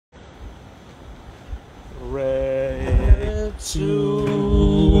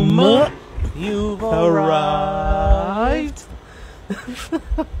Rectuma, you've arrived.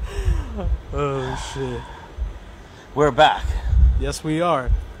 Oh shit. We're back. Yes, we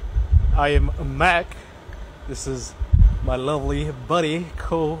are. I am Mac. This is my lovely buddy,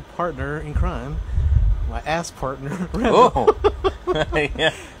 co-partner in crime, my ass partner, Randall. Oh,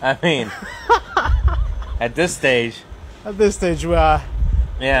 yeah. I mean, at this stage,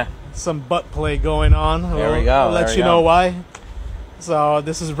 yeah, some butt play going on. There we go. I'll let you know why. So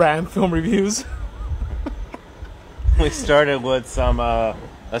this is Ram Film Reviews. We started with some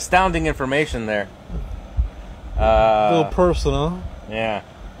astounding information there. A little personal. Yeah.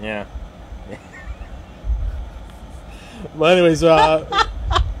 But anyways,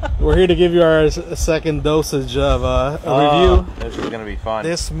 we're here to give you our second dosage of a review. This is gonna be fun.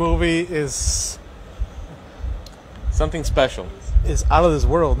 This movie is Something special. Is out of this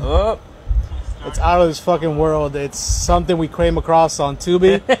world. Oh. It's out of this fucking world. It's something we came across on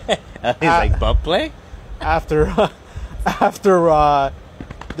Tubi. He's like butt play? After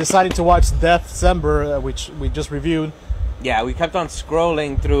deciding to watch December, which we just reviewed. Yeah, we kept on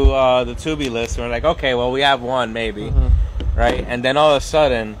scrolling through the Tubi list, and we're like, okay, well, we have one, maybe. Right? And then all of a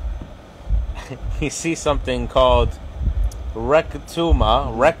sudden, you see something called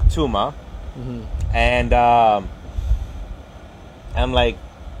Rectuma. And I'm like,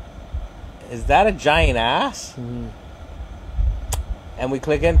 is that a giant ass? And we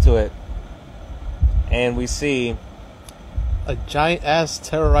click into it, and we see a giant ass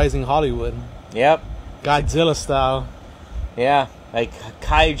terrorizing Hollywood. Yep. Godzilla style. Yeah, like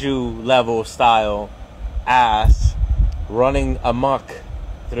kaiju level style ass running amok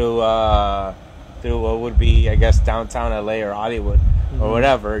through what would be, I guess, downtown LA or Hollywood or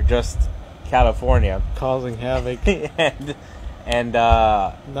whatever, just California, causing havoc. and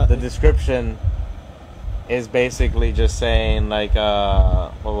the description is basically just saying like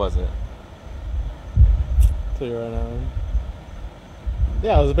what was it? Tell you right now.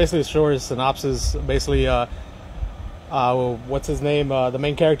 Yeah, it was basically a short synopsis. Basically, what's his name? The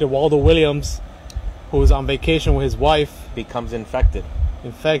main character, Waldo Williams, who is on vacation with his wife, becomes infected.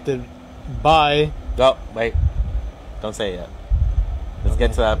 Infected by. Oh wait, don't say it yet. Let's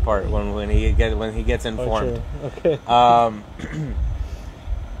get to that part when he gets informed. Oh, okay.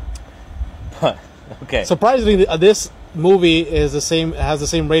 But okay. Surprisingly, this movie is has the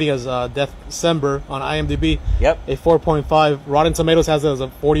same rating as December on IMDb. Yep. A 4.5. Rotten Tomatoes has it as a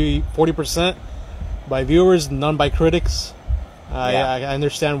 40% by viewers, none by critics. I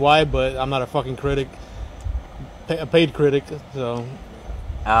understand why, but I'm not a fucking critic. A paid critic, so.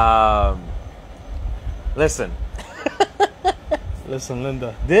 Listen. Listen,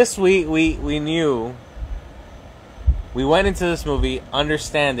 Linda. This we knew. We went into this movie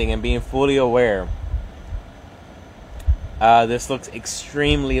understanding and being fully aware. This looks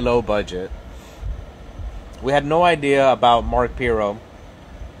extremely low budget. We had no idea about Mark Pirro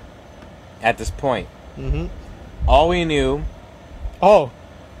at this point. All we knew. Oh.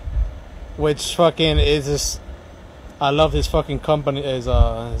 Which fucking is this? I love his fucking company. His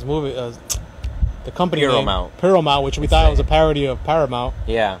movie. The company name, Pirro, which we thought was a parody of Paramount.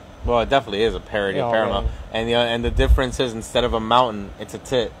 Yeah, well, it definitely is a parody of Paramount. Right. And the difference is, instead of a mountain, it's a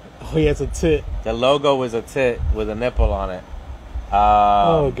tit. Oh yeah, it's a tit. The logo was a tit with a nipple on it.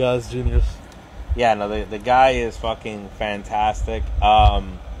 Oh, God's genius. Yeah, no, the guy is fucking fantastic.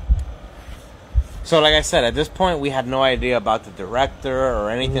 So, like I said, at this point, we had no idea about the director or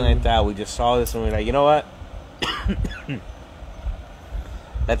anything like that. We just saw this and we were like, you know what?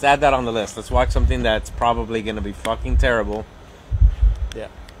 Let's add that on the list. Let's watch something that's probably going to be fucking terrible. Yeah.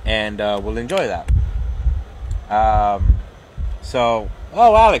 And we'll enjoy that. So,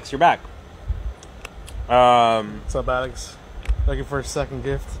 Alex, you're back. What's up, Alex? Looking for a second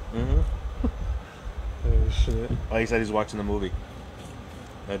gift? Oh, shit. Oh, he said he's watching the movie.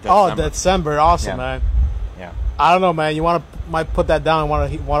 December. Awesome, man. Yeah. I don't know, man. You might put that down and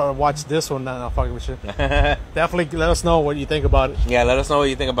want to watch this one? No, fucking with shit. Definitely let us know what you think about it. Yeah, let us know what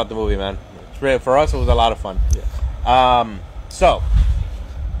you think about the movie, man. For us, it was a lot of fun. Yeah. So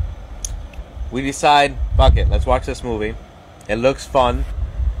we decide, fuck it, let's watch this movie. It looks fun.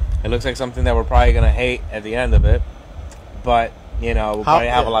 It looks like something that we're probably gonna hate at the end of it, but we'll probably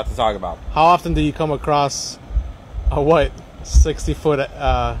have a lot to talk about. How often do you come across a 60-foot?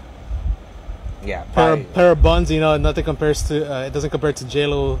 Yeah, pair of buns, nothing compares to it doesn't compare to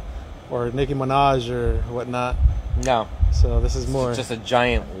J-Lo or Nicki Minaj or whatnot. No. So this is more just a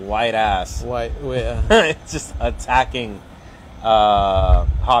giant white ass. It's just attacking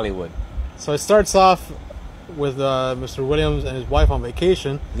Hollywood. So it starts off with Mr. Williams and his wife on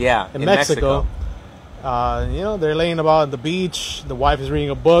vacation. Yeah, in Mexico. They're laying about at the beach. The wife is reading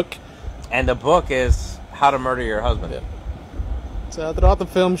a book. And the book is How to Murder Your Husband. Yeah. So throughout the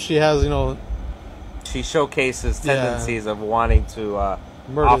film, she has, she showcases tendencies of wanting to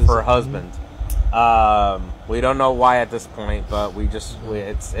off her husband. We don't know why at this point, but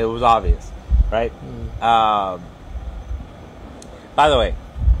it was obvious, right? By the way,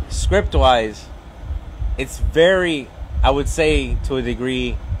 script-wise, it's very, I would say, to a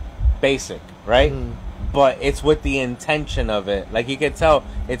degree, basic, right? But it's with the intention of it. Like, you can tell,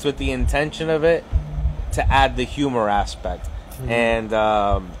 it's with the intention of it to add the humor aspect. And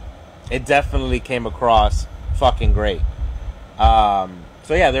it definitely came across fucking great. So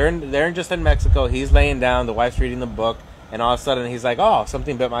yeah, they're just in Mexico. He's laying down, the wife's reading the book, and all of a sudden he's like, "Oh,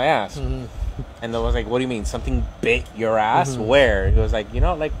 something bit my ass." And the was like, "What do you mean? Something bit your ass? Where?" He was like,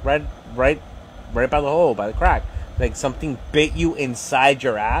 like right by the hole, by the crack. Like, something bit you inside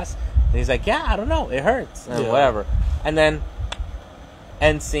your ass. And he's like, "Yeah, I don't know, it hurts," and whatever. And then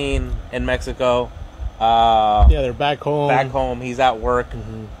end scene in Mexico. They're back home. He's at work.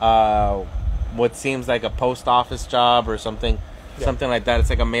 What seems like a post office job or something like that.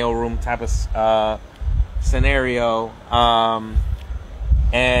 It's like a mailroom type of scenario.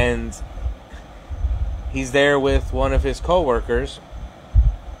 And he's there with one of his coworkers.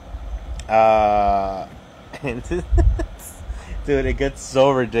 And dude, it gets so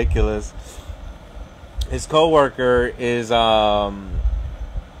ridiculous. His coworker is what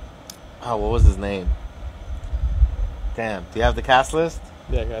was his name? Damn, do you have the cast list?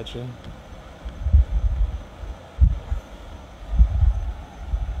 Yeah, I got you.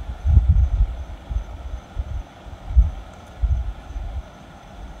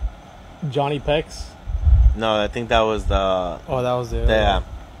 Johnny Pex? No, I think that was the... Oh, that was the... Yeah.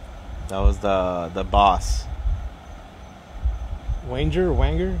 That was the boss.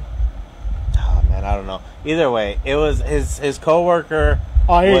 Wanger? Oh, man, I don't know. Either way, it was his coworker...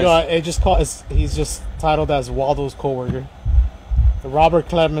 Oh, here you go. He's just titled as Waldo's coworker. Robert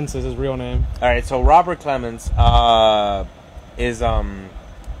Clemens is his real name. All right, so Robert Clemens is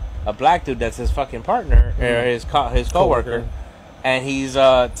a black dude that's his fucking partner, or his coworker, and he's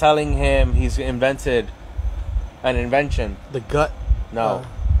telling him he's invented an invention. The gut? No,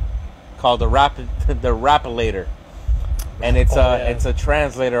 called the Rapilator, and it's a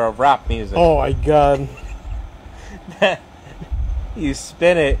translator of rap music. Oh my god! You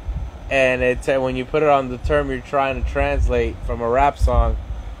spin it, and when you put it on the term you're trying to translate from a rap song,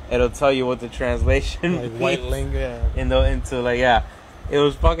 it'll tell you what the translation like white lingo. It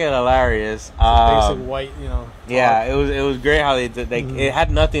was fucking hilarious. Basic white, Yeah, it was great how they did. It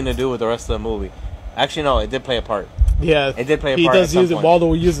had nothing to do with the rest of the movie. Actually, no, it did play a part. Yeah, it did play a part. He does use it.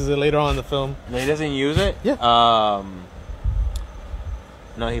 Waldo uses it later on in the film. No, he doesn't use it. Yeah.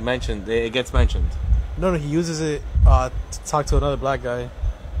 No, he mentioned it gets mentioned. No, he uses it to talk to another black guy.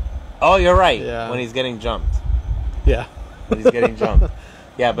 Oh, you're right. Yeah. When he's getting jumped. Yeah. When he's getting jumped.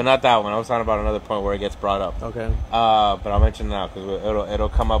 Yeah, but not that one. I was talking about another point where it gets brought up. Okay. But I'll mention it now because it'll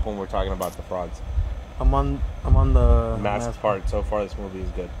come up when we're talking about the frauds. I'm on the mask part. So far, this movie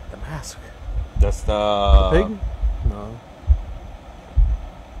is good. The mask. That's the pig. No.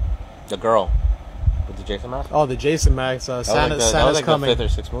 The girl with the Jason mask. Oh, the Jason mask. Santa's coming. The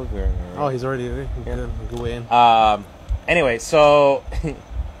 5th or 6th movie. Right? Oh, he's already good way in. Anyway, so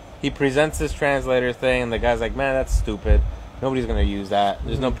he presents this translator thing, and the guy's like, "Man, that's stupid. Nobody's gonna use that.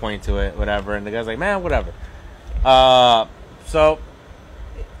 There's no point to it, whatever." And the guy's like, "Man, whatever."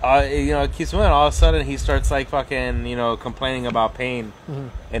 It keeps moving. All of a sudden, he starts like fucking, complaining about pain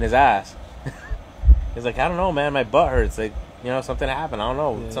in his ass. He's like, "I don't know, man. My butt hurts. Like, something happened. I don't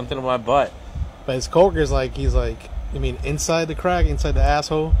know. Something in my butt." But his coworker's like, he's like, "You mean inside the crack, inside the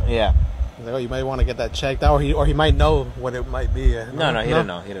asshole?" Yeah. He's like, "Oh, you might want to get that checked out," or he might know what it might be. No, he didn't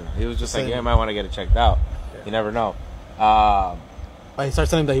know. He was just like, "Yeah, you might want to get it checked out." Yeah. You never know. He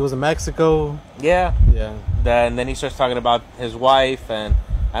starts telling him that he was in Mexico. Yeah. Yeah. Then he starts talking about his wife, and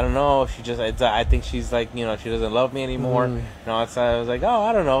I don't know. I think she's like, she doesn't love me anymore. I was like, oh,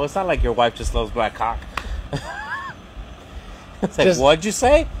 I don't know. It's not like your wife just loves black cock. It's like, what'd you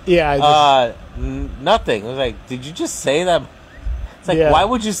say? Yeah. Nothing. I was like, did you just say that? It's like, why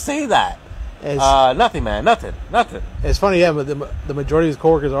would you say that? Nothing, man. Nothing. It's funny, but the majority of his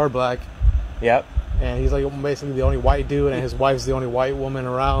coworkers are black. Yep. And he's like basically the only white dude, and his wife's the only white woman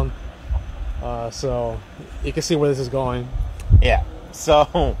around. So you can see where this is going. Yeah.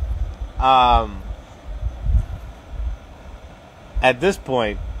 So, at this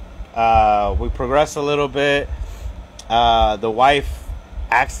point, we progress a little bit. The wife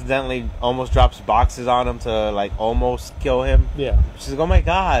accidentally almost drops boxes on him to like almost kill him. Yeah. She's like, "Oh my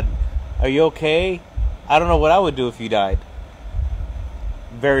God, are you okay?" I don't know what I would do if you died.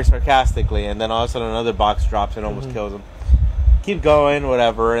 Very sarcastically, and then all of a sudden another box drops and almost kills him. Keep going,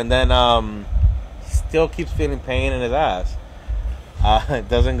 whatever, and then he still keeps feeling pain in his ass. It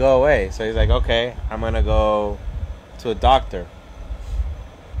doesn't go away, so he's like, okay, I'm gonna go to a doctor.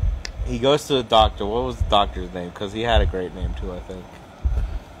 He goes to a doctor. What was the doctor's name? Because he had a great name too, I think.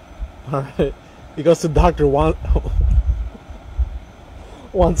 All right, he goes to Doctor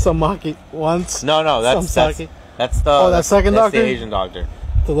Wansamaki. No, that's the that second doctor, the Asian doctor.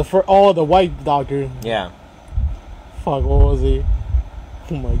 So the the white doctor. Yeah. Fuck, what was he?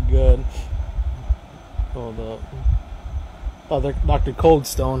 Oh my god. Hold up. Dr.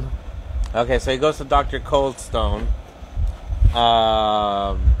 Coldstone. Okay, so he goes to Dr. Coldstone,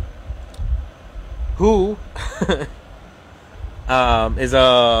 who is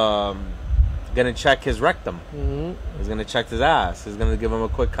gonna check his rectum. Mm-hmm. He's gonna check his ass. He's gonna give him a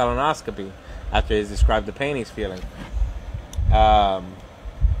quick colonoscopy after he's described the pain he's feeling.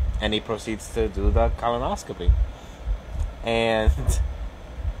 And he proceeds to do the colonoscopy, and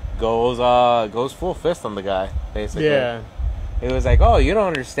goes full fist on the guy, basically. Yeah. It was like, oh, you don't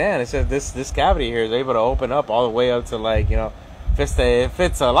understand. It says this cavity here is able to open up all the way up to, like, it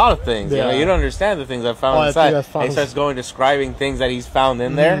fits a lot of things. Yeah. You don't understand the things I found inside. And he starts describing things that he's found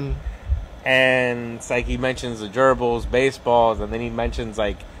in there. And it's like he mentions the gerbils, baseballs, and then he mentions,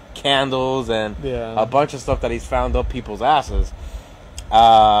 like, candles and a bunch of stuff that he's found up people's asses.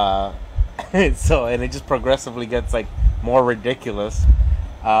 And it just progressively gets, like, more ridiculous.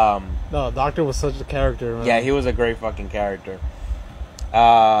 No, Doctor was such a character, man. Yeah, he was a great fucking character.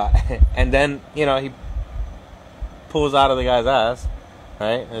 And then, he pulls out of the guy's ass,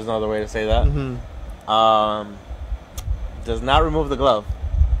 right? There's no other way to say that. Mm-hmm. Does not remove the glove.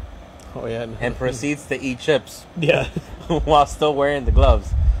 Oh, yeah. And proceeds to eat chips. Yeah. While still wearing the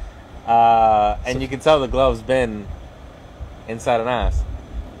gloves. And you can tell the glove's been inside an ass.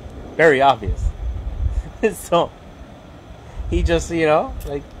 Very obvious. So he just,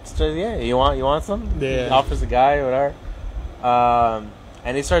 like, yeah, you want some? Yeah. He offers the guy or whatever.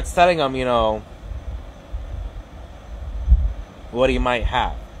 And he starts telling him, what he might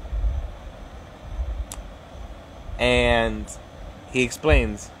have. And he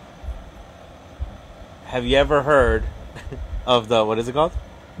explains, have you ever heard of what is it called?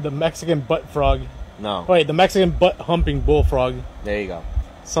 The Mexican butt frog. No. Wait, the Mexican butt humping bullfrog. There you go.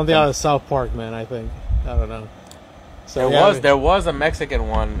 Something out of South Park, man, I think. I don't know. So there was a Mexican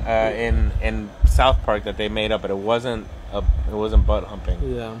one in South Park that they made up, but it wasn't butt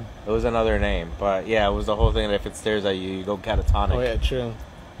humping. Yeah. It was another name, but yeah, it was the whole thing that if it stares at you, you go catatonic. Oh yeah, true.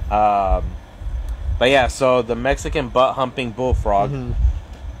 But yeah, so the Mexican butt humping bullfrog, and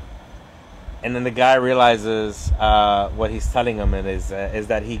then the guy realizes what he's telling him is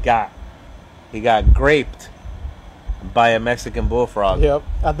that he got graped by a Mexican bullfrog. Yep,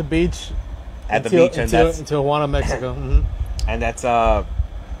 at the beach. At the beach, and that's in Tijuana, Mexico. And that's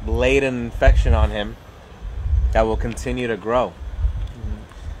laid an infection on him that will continue to grow.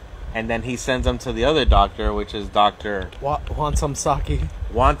 And then he sends him to the other doctor, which is Dr. Wansamaki.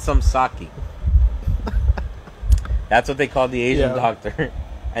 Wansamaki. That's what they call the Asian doctor.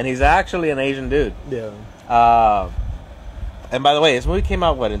 And he's actually an Asian dude. Yeah. And by the way, this movie came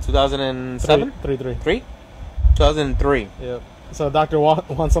out, in 2007? 3? 2003. Yep. So Dr.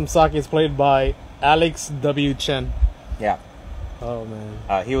 Wansamaki is played by Alex W. Chen. Yeah. Oh,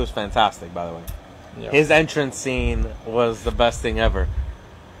 man. He was fantastic, by the way. Yep. His entrance scene was the best thing ever.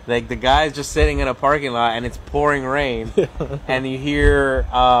 Like, the guy's just sitting in a parking lot and it's pouring rain. And you hear,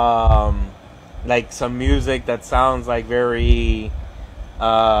 like, some music that sounds like very,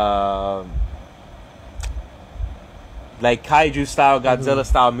 like Kaiju style, Godzilla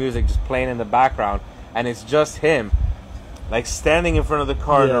style music just playing in the background. And it's just him, like, standing in front of the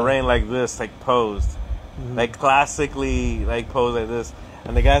car in the rain like this, like, posed. Like, classically, like, posed like this.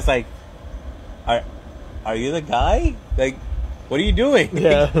 And the guy's like, are you the guy? Like, what are you doing?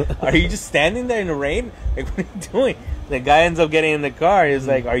 Yeah. Are you just standing there in the rain? Like, what are you doing? The guy ends up getting in the car. He's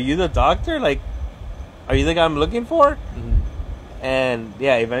like, are you the doctor? Like, are you the guy I'm looking for? And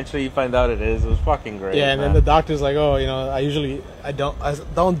yeah, eventually you find out it is. It was fucking great. Yeah, and then the doctor's like, oh, I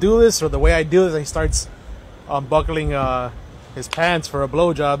don't do this, or the way I do this, he starts unbuckling his pants for a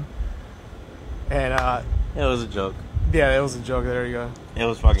blowjob. And it was a joke. Yeah, it was a joke. There you go. It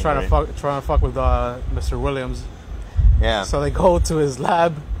was fucking trying great. to fuck with Mr. Williams. Yeah. So they go to his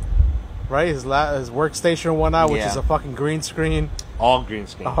lab, right? His workstation and whatnot, which is a fucking green screen. All green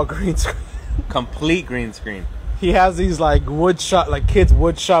screen. All green screen. Complete green screen. He has these like kids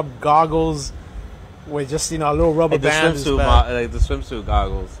woodshop goggles, with just a little rubber Like the band. like the swimsuit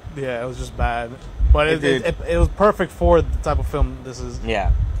goggles. Yeah, it was just bad. But it was perfect for the type of film this is.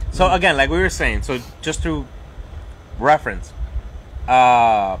 Yeah. So again, like we were saying, so just to reference,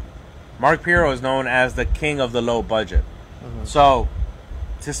 Mark Pirro is known as the king of the low budget. Mm-hmm. So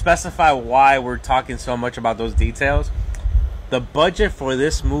to specify why we're talking so much about those details, the budget for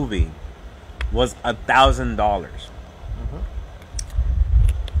this movie was $1,000. Mm-hmm.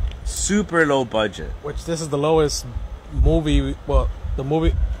 Super low budget. Which this is the lowest movie. Well, the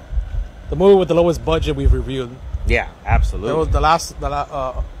movie with the lowest budget we've reviewed. Yeah, absolutely. There was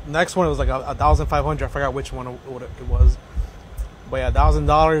the next one. It was like 1,500. I forgot which one it was. But yeah,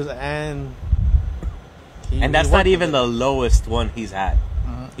 $1,000 and that's not even the lowest one he's had.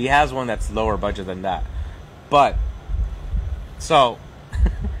 Mm-hmm. He has one that's lower budget than that. But so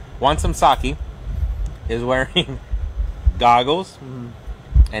Wansam Saki is wearing goggles, mm-hmm.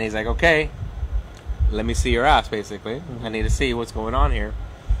 and he's like, "Okay, let me see your ass." Basically, mm-hmm. I need to see what's going on here.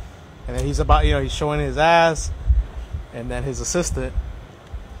 And then he's showing his ass, and then his assistant,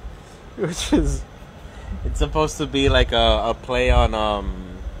 which is, it's supposed to be like a play on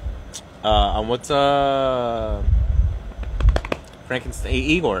what's Frankenstein,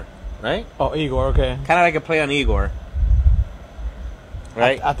 Igor, right? Oh, Igor, okay. Kind of like a play on Igor,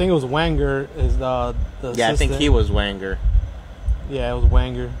 right? I think it was Wanger is the yeah, assistant. I think he was Wanger. Yeah, it was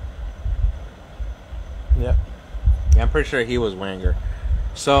Wanger. Yep. Yeah, I'm pretty sure he was Wanger.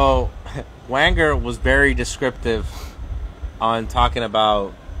 So, Wanger was very descriptive on talking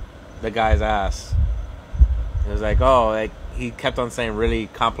about the guy's ass. It was like, he kept on saying really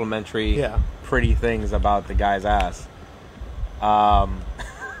complimentary, pretty things about the guy's ass. And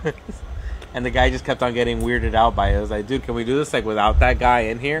the guy just kept on getting weirded out by it. It was like, dude, can we do this like without that guy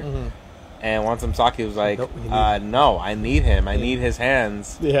in here? Mm-hmm. And Wansam Saki was like, no, I need him. I need his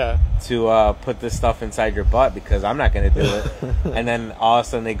hands to put this stuff inside your butt because I'm not going to do it. And then all of a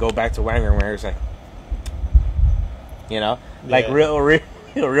sudden they go back to Wanger, and Wanger's like, like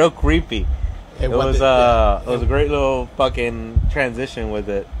real creepy. It was a great little fucking transition with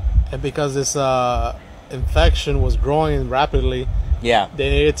it. And because this infection was growing rapidly, they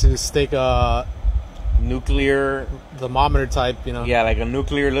needed to stick a nuclear thermometer type, Yeah, like a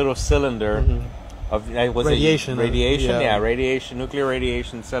nuclear little cylinder of radiation. Radiation, nuclear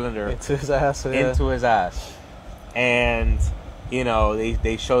radiation cylinder into his ass. Into his ass, and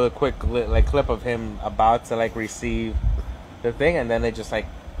they show a quick clip of him about to receive the thing, and then it just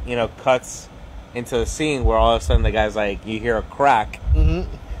cuts into a scene where all of a sudden the guy's you hear a crack, and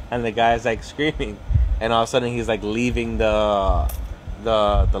the guy's screaming, and all of a sudden he's leaving the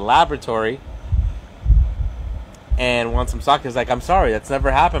laboratory. And Wansam Saki is I'm sorry, that's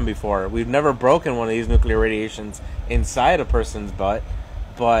never happened before. We've never broken one of these nuclear radiations inside a person's butt.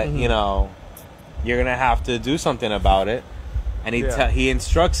 But, you're going to have to do something about it. And he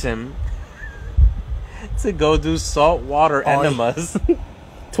instructs him to go do saltwater enemas.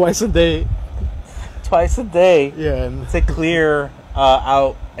 Twice a day. Yeah. To clear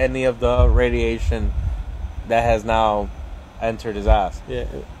out any of the radiation that has now entered his ass. Yeah.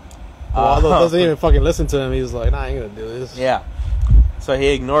 Well, doesn't even fucking listen to him. He's like, nah, I ain't gonna do this. Yeah. So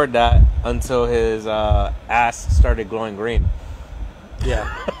he ignored that until his ass started glowing green.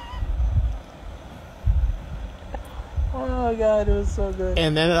 Yeah. Oh god, it was so good.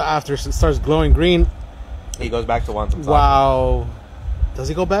 And then after it starts glowing green, he goes back to Wansam Saki. Wow. Does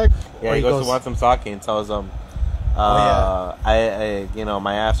he go back? Yeah, he goes to Wansam Saki and tells him, I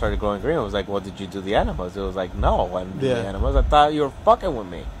my ass started glowing green. It was like, well, did you do the enemas? It was like, no, I didn't do the enemas. I thought you were fucking with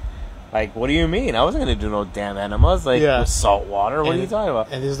me. What do you mean? I wasn't going to do no damn enemas. With salt water. What are you talking about?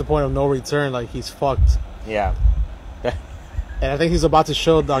 And this is the point of no return. He's fucked. Yeah. And I think he's about to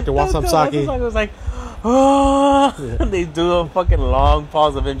show Dr. Wansam Saki. I was like, oh. They do a fucking long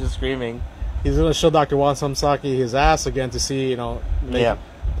pause of him just screaming. He's going to show Dr. Wansam Saki his ass again to see, that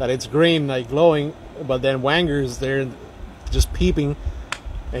it's green, glowing. But then Wanger's there just peeping.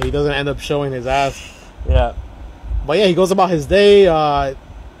 And he doesn't end up showing his ass. Yeah. But yeah, he goes about his day.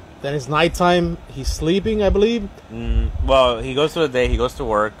 Then it's nighttime. He's sleeping, I believe. Well, he goes through the day. He goes to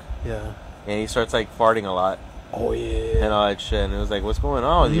work. Yeah. And he starts farting a lot. Oh yeah. And all that shit. And it was like, what's going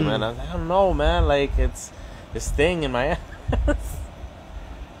on with you, man? I was like, I don't know, man. It's this thing in my ass.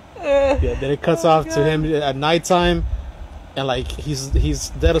 Yeah. Then it cuts off to him at nighttime, and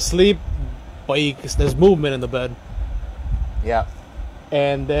he's dead asleep, but there's movement in the bed. Yeah.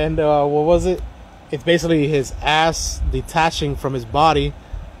 And then what was it? It's basically his ass detaching from his body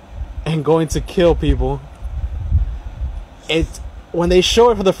and going to kill people. When they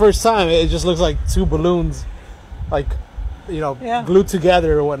show it for the first time, it just looks like two balloons, glued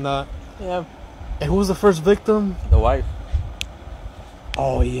together or whatnot. Yeah. And who was the first victim? The wife.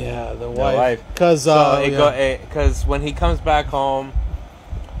 Oh yeah, the The wife. Because when he comes back home,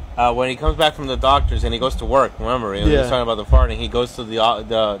 when he comes back from the doctors and he goes to work, remember he was talking about the farting. He goes to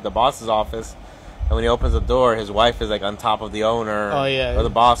the boss's office, and when he opens the door, his wife is like on top of the owner, or the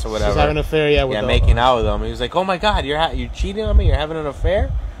boss or whatever. She's having an affair, with making out with him. He was like, "Oh my God, you're cheating on me? You're having an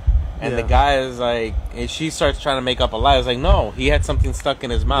affair?" And the guy is like, and she starts trying to make up a lie. I was like, "No, he had something stuck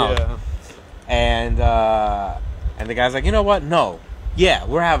in his mouth." Yeah. And the guy's like, "You know what? No, yeah,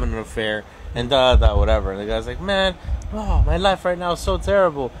 we're having an affair." And whatever. And the guy's like, "Man, oh, my life right now is so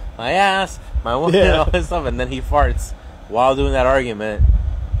terrible. My ass, my woman, all this stuff." And then he farts while doing that argument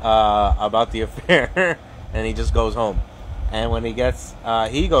about the affair, and he just goes home. And when he goes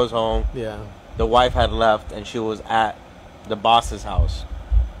home, the wife had left, and she was at the boss's house.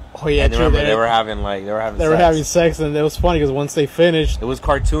 Oh yeah, and true. Remember, they were having sex, and it was funny because once they finished, it was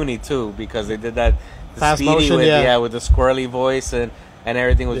cartoony too because they did that fast speedy motion, with the squirrely voice and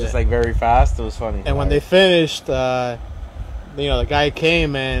everything was just like very fast. It was funny. And when they finished, the guy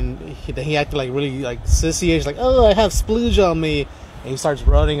came and he acted like really like sissy. He's like, "Oh, I have splooge on me," and he starts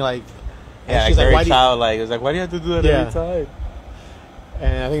running like, and she's like, childlike. It was like, "Why do you have to do that every time?"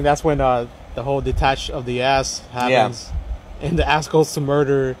 And I think that's when the whole detach of the ass happens. And the ass goes to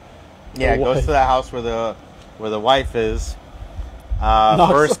murder. Yeah, it goes to the house where the wife is.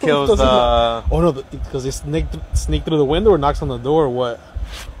 First kills the. Oh no! Because they sneak through the window or knocks on the door or what?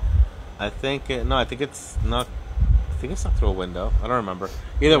 I think it's not through a window. I don't remember.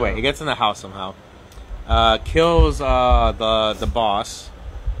 Either way, he gets in the house somehow. Kills the boss,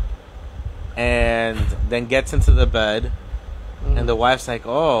 and then gets into the bed. And the wife's like,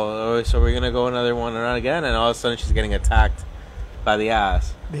 "Oh, so we're gonna go another one around again?" And all of a sudden, she's getting attacked by the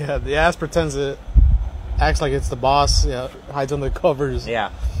ass. Yeah, the ass pretends it acts like it's the boss. Yeah, hides under the covers. Yeah,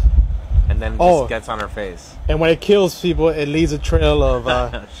 and then just gets on her face. And when it kills people, it leaves a trail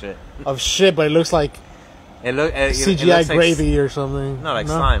of shit. Of shit, but it looks like CGI gravy or something. No,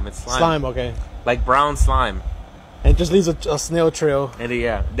 slime. It's slime. Slime, okay. Like brown slime. And it just leaves a snail trail. And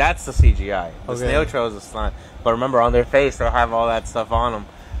that's the CGI. The snail trail is the slime. But remember, on their face, they'll have all that stuff on them.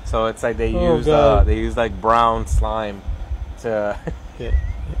 So it's like they use like brown slime to.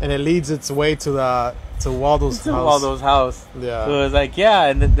 And it leads its way to Waldo's house. Waldo's house. Yeah. So it's like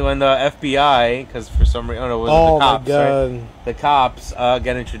when the FBI, because for some reason, the cops, my God. Right? The cops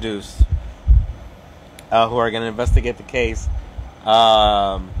get introduced, who are going to investigate the case.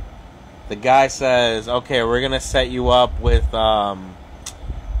 The guy says, "Okay, we're gonna set you up with the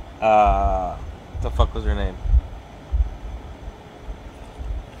fuck was her name?"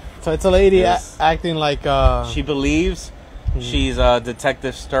 So it's a lady acting like she believes she's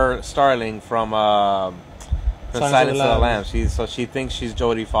Detective Starling from Silence of the Lambs. She thinks she's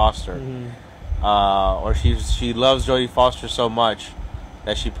Jodie Foster, or she loves Jodie Foster so much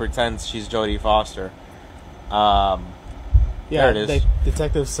that she pretends she's Jodie Foster. There it is.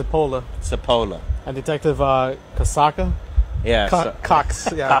 Detective Cipolla. And Detective Kasaka. Yeah. Cox.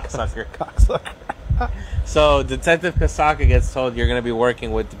 Yeah. Cocksucker. So Detective Kasaka gets told you're going to be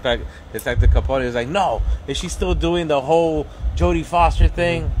working with Detective Capote. He's like, "No, is she still doing the whole Jodie Foster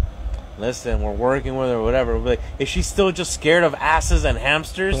thing?" Listen, we're working with her or whatever. We're like, is she still just scared of asses and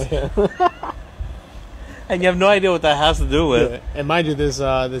hamsters? And you have no idea what that has to do with. Yeah. And mind you, this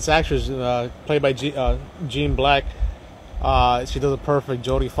actress played by Jean Black. She does a perfect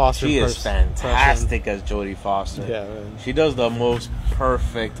Jodie Foster. She is fantastic as Jodie Foster. Yeah, man. She does the most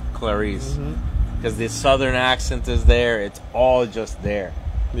perfect Clarice because the southern accent is there. It's all just there.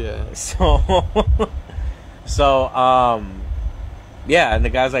 Yeah. Yeah, and the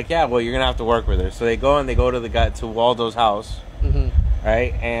guy's like, "Yeah, well, you're gonna have to work with her." So they go to Waldo's house,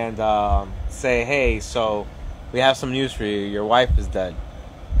 right, and say, "Hey, so we have some news for you. Your wife is dead."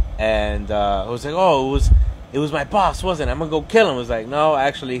 And I was like, "Oh, it was my boss, wasn't it? I'm gonna go kill him." I was like, "No,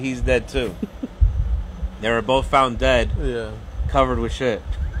 actually, he's dead too." They were both found dead, covered with shit,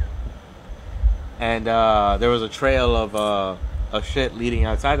 and there was a trail of shit leading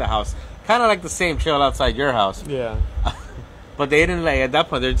outside the house, kind of like the same trail outside your house. Yeah. But they didn't at that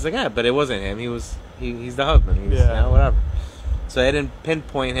point. They're just like, "Yeah, but it wasn't him. He's the husband. Whatever." So they didn't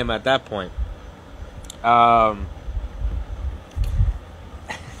pinpoint him at that point.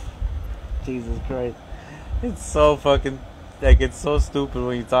 Jesus Christ. It's so fucking, it's so stupid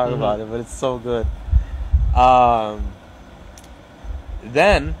when you talk about it, but it's so good.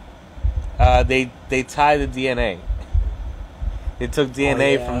 Then they tie the DNA. They took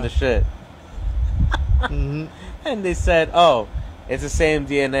DNA from the shit. And they said, "Oh, it's the same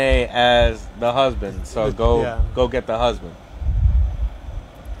DNA as the husband, so go get the husband.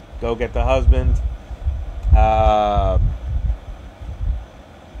 Go get the husband."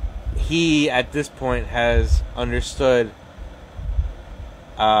 he at this point has understood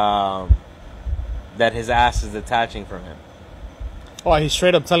that his ass is detaching from him. Oh, he's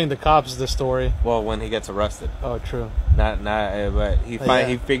straight up telling the cops the story. Well, when he gets arrested. Oh, true. But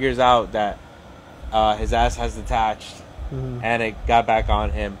he figures out that his ass has detached, and it got back on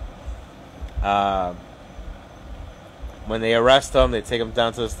him. When they arrest him, they take him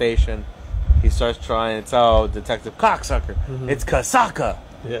down to the station. He starts trying to tell Detective Cocksucker, it's Kasaka,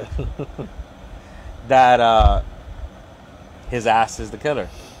 that his ass is the killer,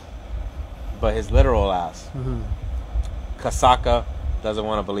 but his literal ass. Kasaka doesn't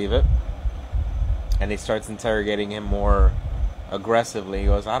want to believe it, and he starts interrogating him more aggressively. He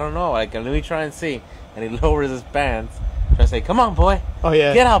goes, I don't know, like, let me try and see. And he lowers his pants, trying to say, come on, boy. Oh,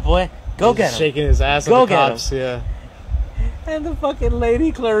 yeah. Get out, boy. Go get him. Shaking his ass Go at the cops, yeah. And the fucking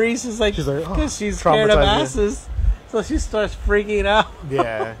lady, Clarice, is like, because she's scared of asses, so she starts freaking out.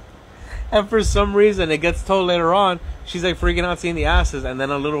 Yeah. And for some reason, it gets told later on, she's like freaking out seeing the asses, and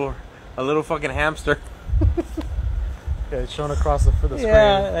then a little fucking hamster. Yeah, it's shown across the screen.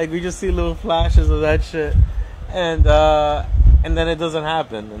 Yeah, like we just see little flashes of that shit, and then it doesn't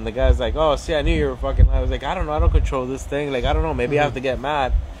happen. And the guy's like, "Oh, see, I knew you were fucking." I was like, "I don't know, I don't control this thing. Like, I don't know, maybe I have to get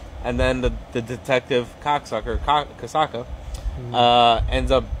mad." And then the detective cocksucker Kasaka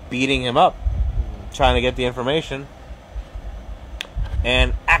ends up beating him up, trying to get the information,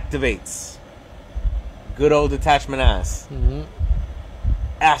 and activates good old detachment ass.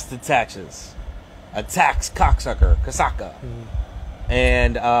 Ass detaches. Attacks cocksucker Kasaka,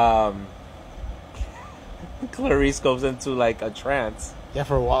 and Clarice goes into like a trance. Yeah,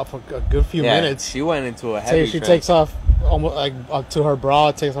 for a while, for a good few minutes. She went into a heavy She trance. takes off almost like up to her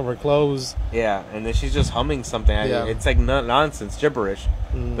bra, takes off her clothes. Yeah, and then she's just humming something. Yeah. It's like nonsense, gibberish,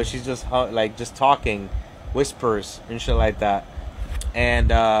 but she's just just talking, whispers and shit like that, and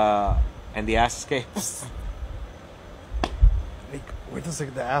the ass escapes. Like, where does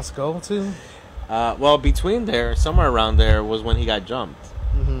the ass go to? Well, between there, somewhere around there, was when he got jumped.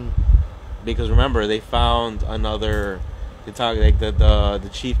 Because remember, they found another. They talk like the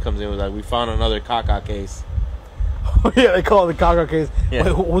chief comes in and was like, "We found another caca case." Oh yeah, they call it the caca case. Yeah.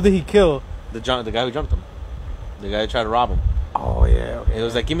 Wait, who did he kill? The guy who jumped him. The guy who tried to rob him. Oh yeah. Okay. It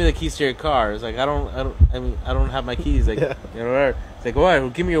was like, "Give me the keys to your car." It's like, I don't have my keys. Like, Yeah. you know, whatever. It's like, all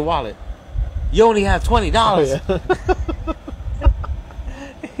right, give me your wallet. You only have $20. Oh,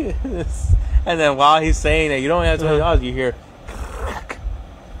 yeah. And then while he's saying that you don't have $20, you hear,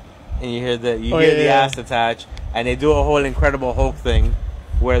 and you hear the ass attach, and they do a whole Incredible Hulk thing,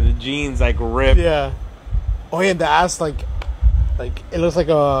 where the jeans like rip. Yeah. Oh yeah, and the ass like it looks like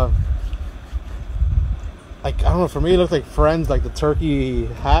a. Like, I don't know, for me it looked like Friends, like the turkey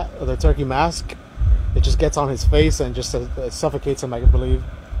hat or the turkey mask. It just gets on his face and just suffocates him, I believe.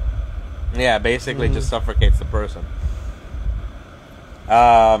 Yeah, basically just suffocates the person.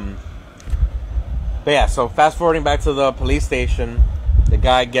 But yeah, so fast forwarding back to the police station, the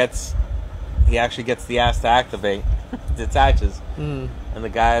guy actually gets the ass to activate, detaches, and the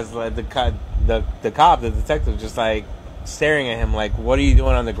guy's like the cop, the detective, just like staring at him like, "What are you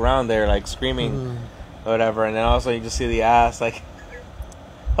doing on the ground there?" Like screaming, or whatever. And then also you just see the ass like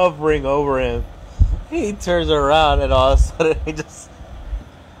hovering over him. He turns around and all of a sudden he just,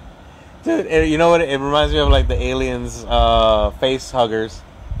 dude, you know what? It reminds me of like the Aliens face huggers.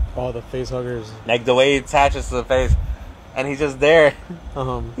 Oh, the face huggers. Like the way he attaches to the face, and he's just there.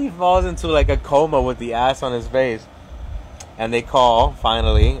 He falls into like a coma with the ass on his face, and they call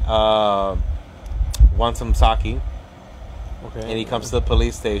finally. Want some sake? Okay. And he comes to the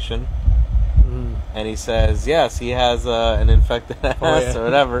police station, and he says, "Yes, he has an infected ass or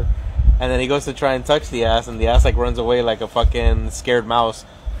whatever." And then he goes to try and touch the ass, and the ass like runs away like a fucking scared mouse,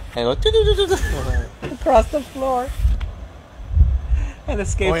 and goes across the floor. And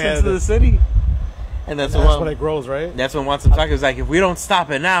escapes into the city. And that's when it grows, right? That's when Want Some Sake was like, if we don't stop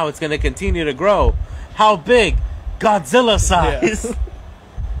it now, it's going to continue to grow. How big? Godzilla size. Yeah.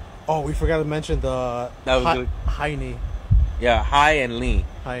 Oh, we forgot to mention the high knee. Yeah, high and knee.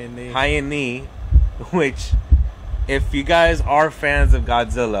 High and knee. High and knee, which, if you guys are fans of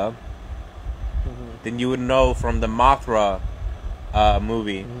Godzilla, then you would know from the Mothra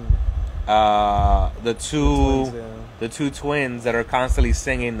movie, the two twins that are constantly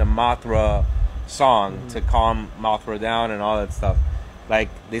singing the Mothra song to calm Mothra down and all that stuff. Like,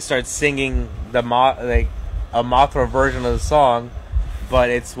 they start singing a Mothra version of the song, but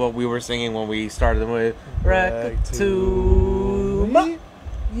it's what we were singing when we started the movie. Rectuma,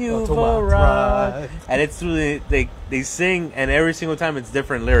 you've arrived. And it's through they sing, and every single time it's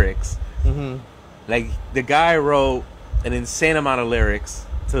different lyrics. Like, the guy wrote an insane amount of lyrics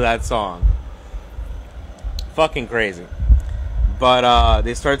to that song. Fucking crazy. But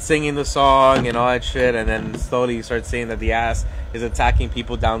they start singing the song and all that shit, and then slowly you start seeing that the ass is attacking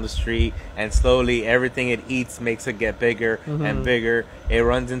people down the street, and slowly everything it eats makes it get bigger and bigger. It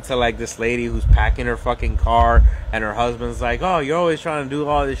runs into like this lady who's packing her fucking car, and her husband's like, "Oh, you're always trying to do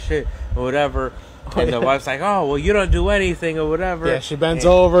all this shit or whatever." And the wife's like, "Oh, well, you don't do anything or whatever." Yeah, she bends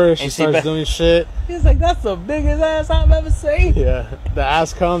over, she starts doing shit. He's like, "That's the biggest ass I've ever seen." Yeah, the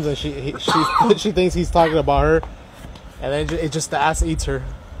ass comes and she thinks he's talking about her, and then it just the ass eats her.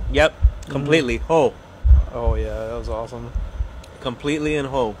 Yep, completely whole. Oh yeah, that was awesome. Completely and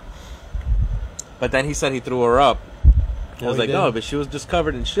whole. But then he said he threw her up. I was like, no, but she was just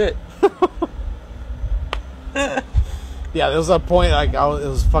covered in shit. Yeah, there was a point like it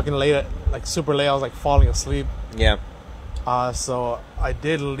was fucking late, like super late. I was like falling asleep. Yeah. So I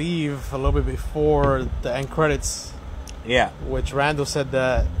did leave a little bit before the end credits. Yeah. Which Randall said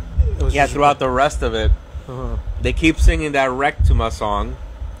that it was throughout the rest of it, they keep singing that Rectuma song,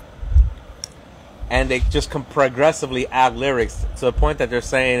 and they just progressively add lyrics to the point that they're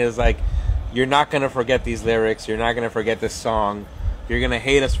saying is like, you're not gonna forget these lyrics, you're not gonna forget this song, you're gonna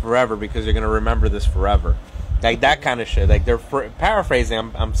hate us forever because you're gonna remember this forever. Like that kind of shit. Like they're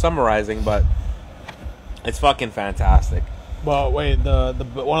paraphrasing. I'm summarizing, but it's fucking fantastic. Well, wait. The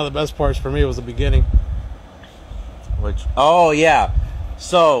one of the best parts for me was the beginning. Which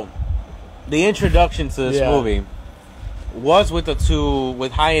so the introduction to this movie was with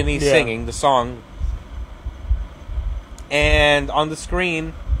High and E singing the song, and on the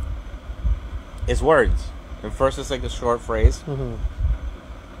screen is words. And first it's like a short phrase.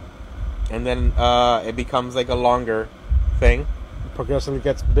 And then it becomes like a longer thing. Progressively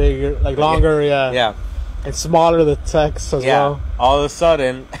gets bigger, like longer, yeah. And smaller the text as well. All of a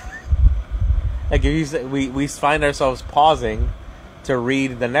sudden, like we find ourselves pausing to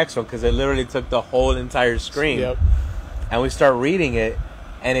read the next one because it literally took the whole entire screen. Yep. And we start reading it,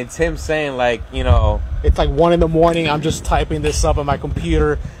 and it's him saying like, you know, it's like 1 a.m. I'm just typing this up on my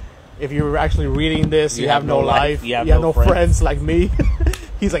computer. If you're actually reading this, you have no life. You have no friends like me.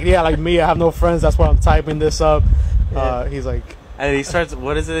 He's like, yeah, like me, I have no friends. That's why I'm typing this up. He's like, and he starts.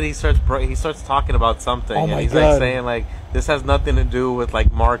 What is it? He starts talking about something, oh and my he's God. like saying like, this has nothing to do with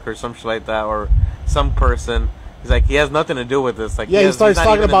like Mark or some shit like that, or some person. He's like, he has nothing to do with this. Like, he starts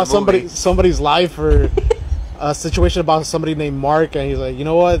talking about somebody's life or a situation about somebody named Mark, and he's like, you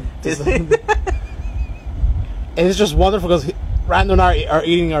know what? And it's just wonderful because Randall and I are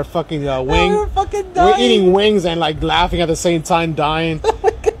eating our fucking wing. We're fucking dying. We're eating wings and like laughing at the same time, dying.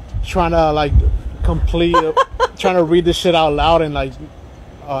 Trying to like trying to read this shit out loud and like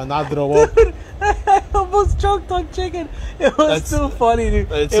not throw up. Dude, I almost choked on chicken. It was too funny,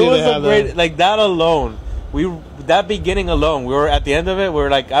 dude. It was a great, like that alone. That beginning alone, we were at the end of it. We were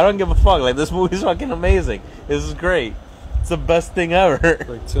like, I don't give a fuck. Like this movie's fucking amazing. This is great. It's the best thing ever.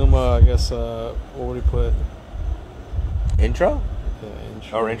 Rectuma, I guess. What would he put? Intro? Yeah,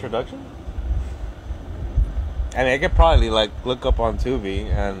 intro. Or introduction? I mean, I could probably like look up on Tubi,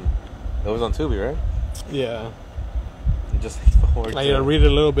 and it was on Tubi, right? Yeah. And just forward. I gotta read a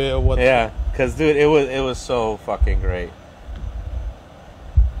little bit of what. Yeah, because dude, it was so fucking great.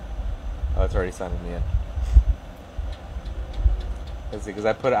 Oh, it's already signing me in. Let's see, because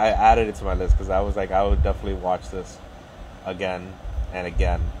I added it to my list because I was like, I would definitely watch this again and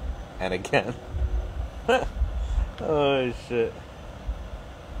again and again. Oh shit.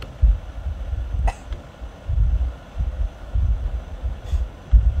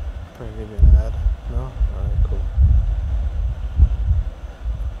 Probably give you an ad. No? Alright, cool.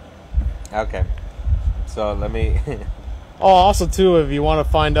 Okay. So let me Oh, also too, if you want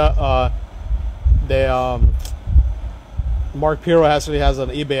to find out Mark Pirro actually has an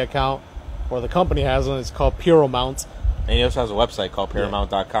eBay account, or the company has one. It's called Pirro Mount. And he also has a website called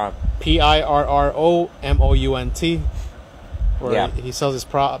Pirromount.com. PIRROMOUNT. Where he sells his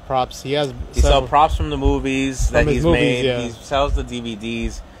props. He sells props from the movies that he's made. Yeah. He sells the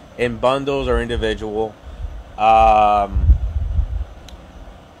DVDs in bundles or individual. Let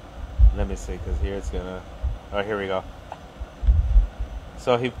me see, because here it's gonna. Oh, here we go.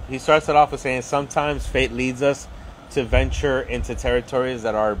 So he starts it off with saying, sometimes fate leads us to venture into territories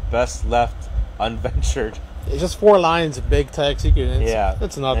that are best left unventured. It's just 4 lines, big text.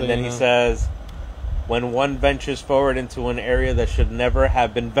 It's nothing. And then he says, when one ventures forward into an area that should never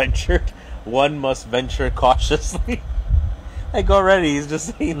have been ventured, one must venture cautiously. Like already, he's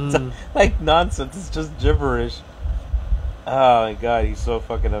just saying like nonsense. It's just gibberish. Oh my god, he's so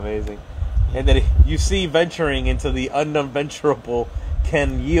fucking amazing. And then you see venturing into the unventurable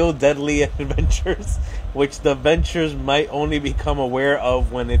can yield deadly adventures, which the ventures might only become aware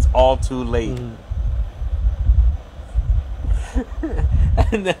of when it's all too late.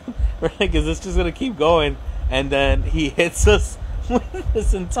 And then we're like, is this just gonna keep going? And then he hits us with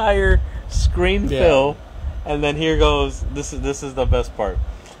this entire screen fill, and then here goes. This is the best part.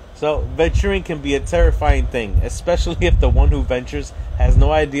 So, venturing can be a terrifying thing, especially if the one who ventures has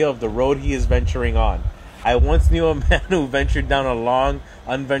no idea of the road he is venturing on. I once knew a man who ventured down a long,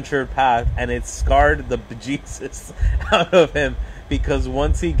 unventured path, and it scarred the bejesus out of him, because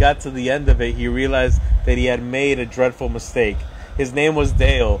once he got to the end of it, he realized that he had made a dreadful mistake. His name was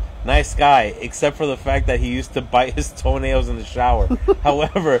Dale. Nice guy, except for the fact that he used to bite his toenails in the shower.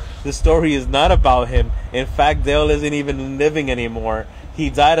 However, the story is not about him. In fact, Dale isn't even living anymore. He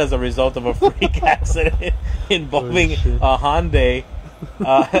died as a result of a freak accident involving a Hyundai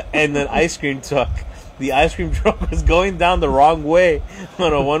and an ice cream truck. The ice cream truck was going down the wrong way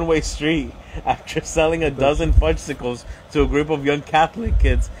on a one-way street after selling a dozen fudgesicles to a group of young Catholic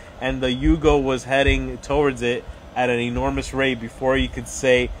kids, and the Yugo was heading towards it at an enormous rate before you could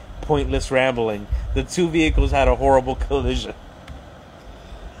say pointless rambling. The two vehicles had a horrible collision.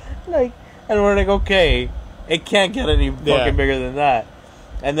 And we're like, okay, it can't get any fucking bigger than that.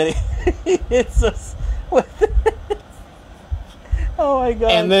 And then he hits us with this. Oh my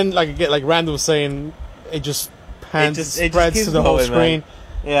god! And then, like Randall was saying, it just spreads to the whole screen. Man.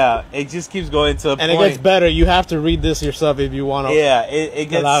 Yeah, it just keeps going to a point. And it gets better. You have to read this yourself if you want to. Yeah, it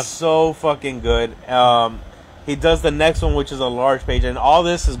gets so fucking good. He does the next one, which is a large page, and all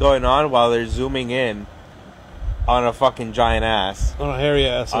this is going on while they're zooming in on a fucking giant ass. On a hairy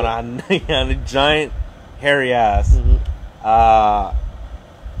ass. On a giant hairy ass.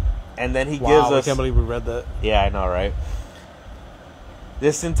 And then he gives us... I can't believe we read that. Yeah, I know, right?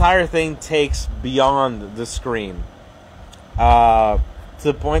 This entire thing takes beyond the screen. To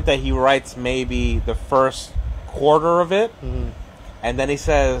the point that he writes maybe the first quarter of it. And then he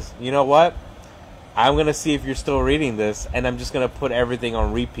says, you know what? I'm going to see if you're still reading this, and I'm just going to put everything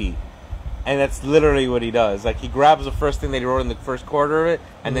on repeat. And that's literally what he does. Like, he grabs the first thing that he wrote in the first quarter of it,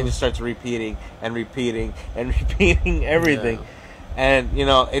 and then just starts repeating and repeating and repeating everything. Yeah. And, you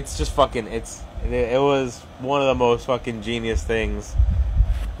know, it's just fucking, it was one of the most fucking genius things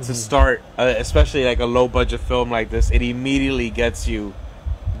to start, especially like a low-budget film like this. It immediately gets you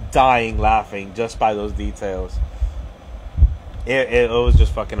dying laughing just by those details. It was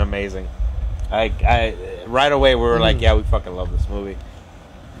just fucking amazing. Right away we were like, yeah, we fucking love this movie.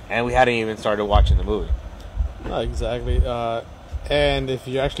 And we hadn't even started watching the movie. Not exactly. And if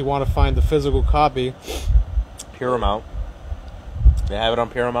you actually want to find the physical copy, Paramount. They have it on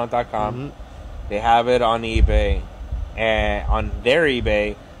Paramount.com. They have it on eBay, and on their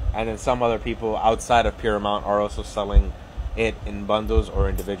eBay, and then some other people outside of Paramount are also selling it in bundles or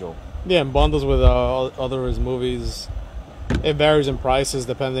individual. Yeah, in bundles with other movies. It varies in prices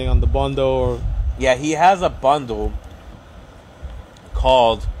depending on the bundle. Or yeah, he has a bundle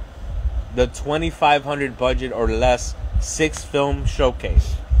called the 2,500 budget or less 6 film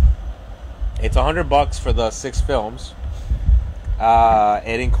showcase. It's $100 for the 6 films.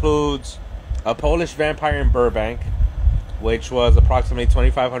 It includes a Polish Vampire in Burbank, which was approximately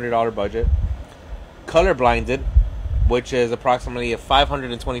 $2,500 budget. Colorblinded, which is approximately a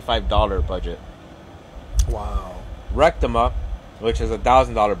 $525 budget. Wow. Rectuma, which is a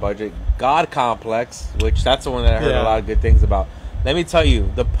 $1,000 budget. God Complex, which that's the one that I heard a lot of good things about. Let me tell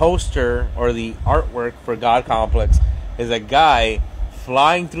you, the poster or the artwork for God Complex is a guy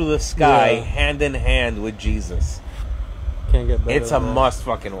flying through the sky hand in hand with Jesus. Can't get better. It's a must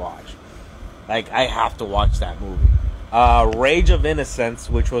fucking watch. Like, I have to watch that movie. Rage of Innocence,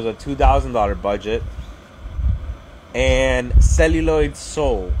 which was a $2,000 budget, and Celluloid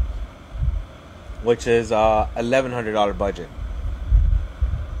Soul, which is a $1,100 budget.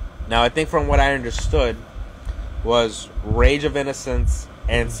 Now, I think from what I understood was Rage of Innocence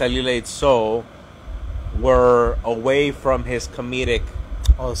and Celluloid Soul were away from his comedic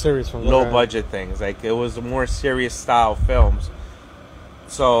serious from low budget things. Like, it was more serious style films.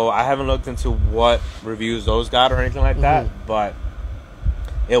 So I haven't looked into what reviews those got or anything like that, but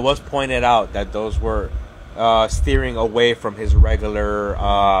it was pointed out that those were steering away from his regular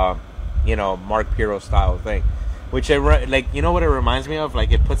Mark Pirro style thing, which like, you know what it reminds me of?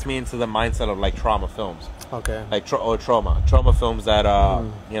 Like, it puts me into the mindset of like trauma films. Okay. Like trauma films that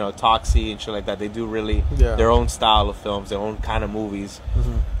Toxie and shit like that. They do really their own style of films, their own kind of movies,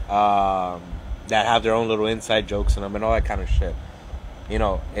 that have their own little inside jokes in them and all that kind of shit. You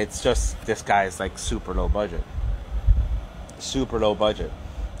know, it's just, this guy is like super low budget,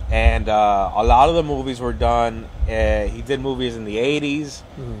 And a lot of the movies were done. He did movies in the 80s,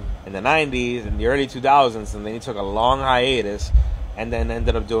 in the 90s, in the early 2000s, and then he took a long hiatus, and then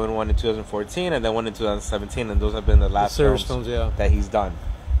ended up doing one in 2014, and then one in 2017, and those have been the last films that he's done.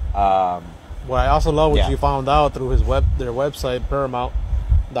 Well, I also love what you found out through their website,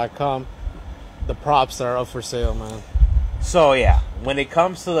 Paramount.com. The props that are up for sale, man. So yeah, when it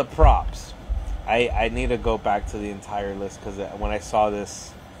comes to the props, I need to go back to the entire list, because when I saw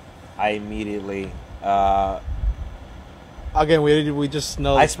this, I immediately again we just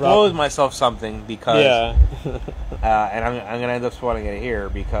know I spoiled myself something because and I'm gonna end up spoiling it here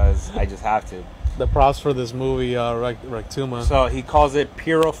because I just have to. The props for this movie, Rectuma. So he calls it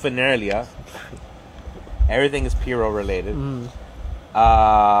Pyrophernalia. Everything is Pirro related.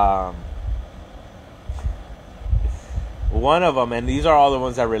 One of them, and these are all the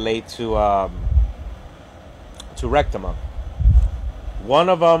ones that relate to Rectuma. One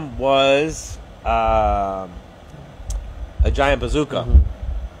of them was a giant bazooka.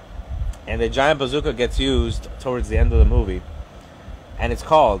 And the giant bazooka gets used towards the end of the movie. And it's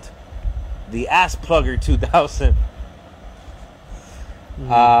called the Ass Plugger 2000.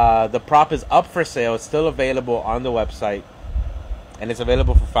 The prop is up for sale. It's still available on the website. And it's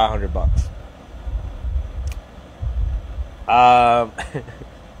available for $500.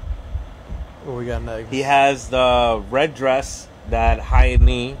 What we got next? He has the red dress that High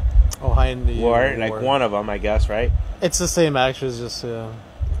Knee wore, like one of them, I guess, right? It's the same actress, just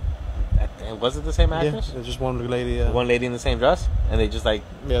was it the same actress? Yeah, just one lady. One lady in the same dress, and they just like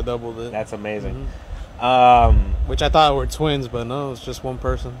doubled it. That's amazing. Which I thought were twins, but no, it's just one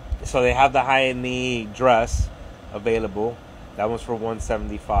person. So they have the High Knee dress available. That one's for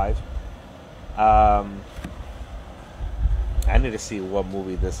 $175. I need to see what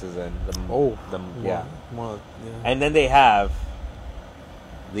movie this is in. And then they have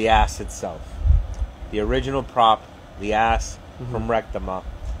the ass itself, the original prop, the ass from Rectuma,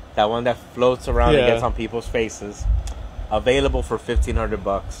 that one that floats around and gets on people's faces, available for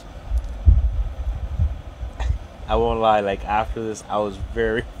 $1,500. I won't lie, like after this, I was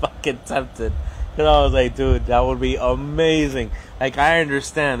very fucking tempted. Because I was like, dude, that would be amazing. Like, I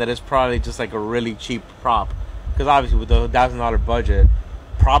understand that it's probably just like a really cheap prop. Because obviously with the $1,000 budget,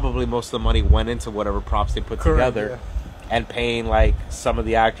 probably most of the money went into whatever props they put together. And paying like some of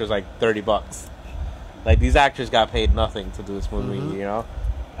the actors like $30. Like, these actors got paid nothing to do this movie, you know?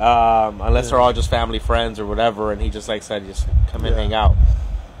 Unless they're all just family friends or whatever, and he just like said, just come and hang out.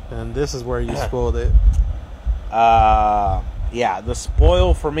 And this is where you spoiled it. The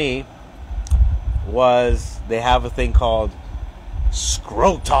spoil for me was they have a thing called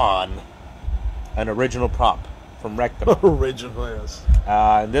Scroton, an original prop from Rectuma. Original, yes.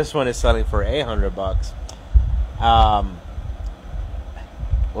 And this one is selling for $800.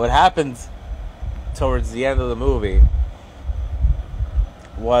 What happened towards the end of the movie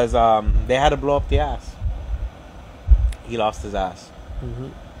was they had to blow up the ass. He lost his ass.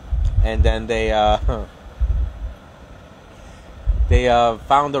 And then they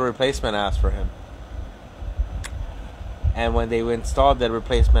found a replacement ass for him. And when they installed that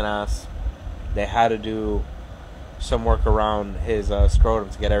replacement ass, they had to do some work around his scrotum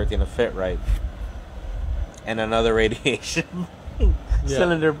to get everything to fit right. And another radiation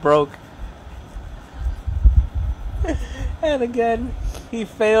cylinder broke. And again, he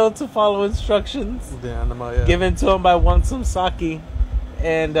failed to follow instructions given to him by one Saki.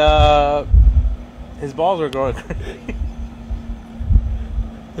 And his balls were growing crazy.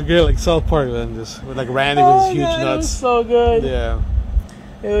 Again, like South Park, then, just with like Randy with his huge nuts. It was so good. Yeah.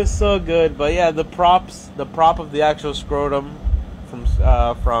 It was so good. But yeah, the prop of the actual scrotum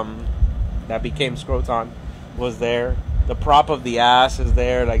from that became Scroton was there. The prop of the ass is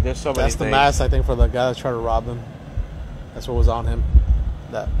there. Like, there's so many things. That's the mask, I think, for the guy that tried to rob him. That's what was on him.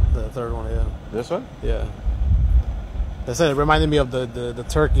 The third one, yeah. This one? Yeah. They said it reminded me of the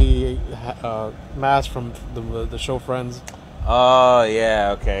turkey mask from the show Friends. Oh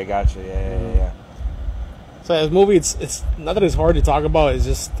yeah, okay, gotcha. Yeah. So this movie, it's not that it's hard to talk about. It's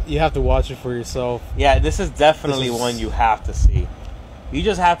just you have to watch it for yourself. Yeah, this is definitely one you have to see. You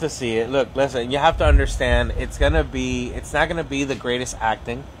just have to see it. Look, listen, you have to understand. It's not gonna be the greatest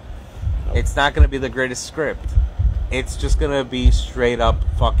acting. Nope. It's not gonna be the greatest script. It's just gonna be straight up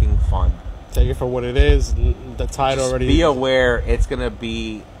fucking fun. Take it for what it is. The title just already. Be aware, it's gonna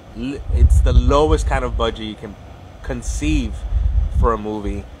be. It's the lowest kind of budget you can conceive for a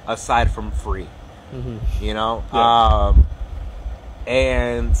movie aside from Free. You know,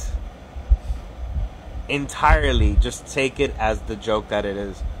 and entirely just take it as the joke that it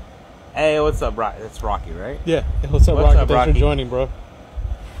is. Hey, what's up, Rocky? It's Rocky, right? Yeah. What's up, Rocky? Thanks for joining, bro.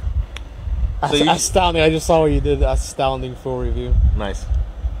 So ASStounding. I just saw what you did. ASStounding full review. Nice.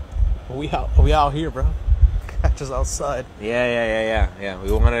 We out here, bro. Catch us outside. Yeah.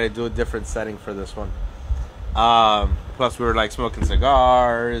 We wanted to do a different setting for this one. Plus, we were like smoking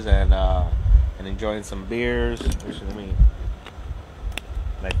cigars and enjoying some beers. Actually, let me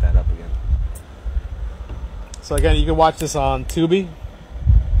light that up again. So again, you can watch this on Tubi.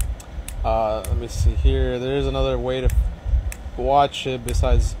 Let me see here. There's another way to watch it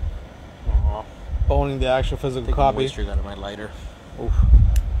besides owning the actual physical copy. Moisture out of my lighter. Oof.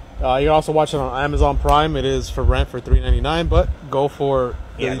 You can also watch it on Amazon Prime. It is for rent for $3.99, but go for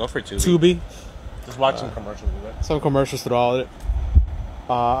go for Tubi. Just watch some commercials with it. Some commercials throughout it.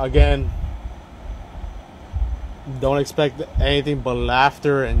 Again, don't expect anything but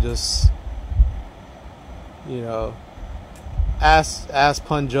laughter and just, you know, ass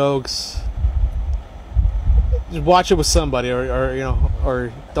pun jokes. Just watch it with somebody,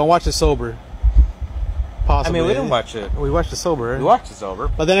 or don't watch it sober. Possibly. I mean, we didn't watch it. We watched it sober. We watched it sober.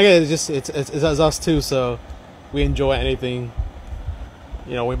 But then again, it's us too. So we enjoy anything.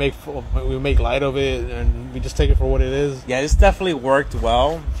 You know, we make light of it, and we just take it for what it is. Yeah, it's definitely worked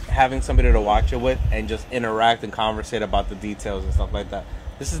well having somebody to watch it with and just interact and conversate about the details and stuff like that.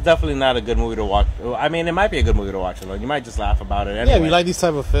 This is definitely not a good movie to watch. I mean, it might be a good movie to watch alone. You might just laugh about it anyway. Yeah, we like these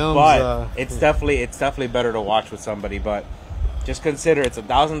type of films. But it's definitely better to watch with somebody. But just consider it's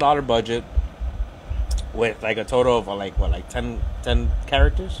 $1,000 budget with like a total of like 10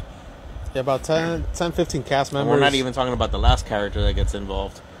 characters. Yeah, about 10, 15 cast members. And we're not even talking about the last character that gets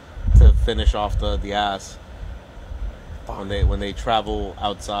involved to finish off the ass when they travel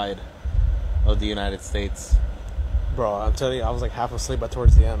outside of the United States. Bro, I'm telling you, I was like half asleep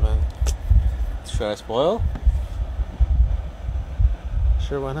towards the end, man. Should I spoil?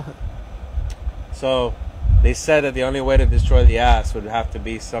 Sure, why not? So, they said that the only way to destroy the ass would have to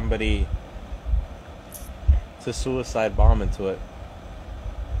be somebody to suicide bomb into it.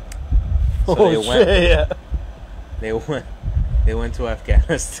 So They went to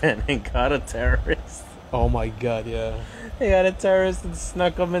Afghanistan and got a terrorist. Oh my god, yeah. They got a terrorist and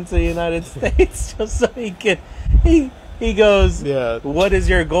snuck him into the United States just so he could. He goes, yeah. What is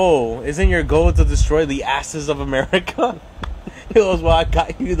your goal? Isn't your goal to destroy the asses of America? He goes, well, I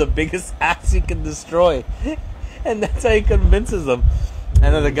got you the biggest ass you can destroy. And that's how he convinces them.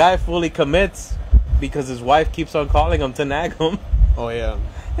 And then the guy fully commits because his wife keeps on calling him to nag him. Oh, yeah.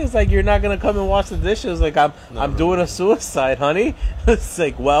 It's like, you're not going to come and wash the dishes. Like, I'm doing a suicide, honey. It's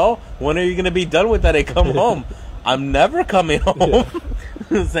like, well, when are you going to be done with that and come home? I'm never coming home. Yeah.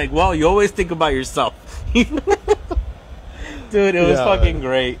 It's like, well, you always think about yourself. Dude, it was fucking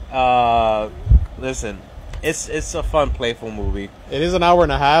great. Listen, it's a fun, playful movie. It is an hour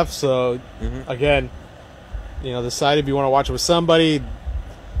and a half, so again, you know, decide if you want to watch it with somebody.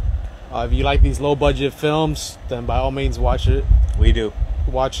 If you like these low budget films, then by all means watch it. We do.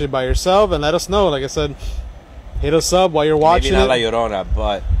 Watch it by yourself and let us know. Like I said, hit us up while you're watching. Maybe not La Llorona,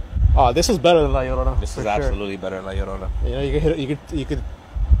 but this was better than La Llorona. This is absolutely better than La Llorona. You know, you could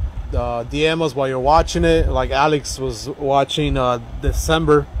DM us while you're watching it. Like Alex was watching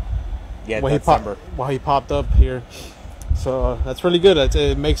December. Yeah, December. While he popped up here. So that's really good.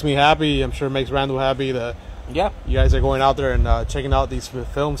 It makes me happy. I'm sure it makes Randall happy that you guys are going out there and checking out these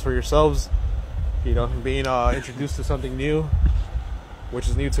films for yourselves. You know, being introduced to something new, which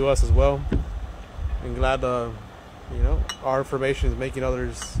is new to us as well. I'm glad, you know, our information is making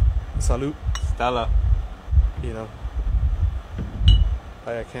others salute. Stella. You know.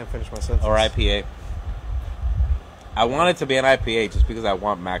 I can't finish my sentence. Or IPA. I want it to be an IPA just because I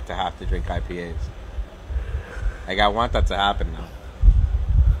want Mac to have to drink IPAs. Like, I want that to happen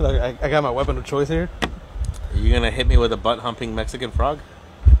now. I got my weapon of choice here. Are you going to hit me with a butt-humping Mexican frog?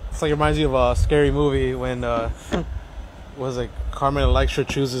 It's like it reminds me of a scary movie when was it Carmen Electra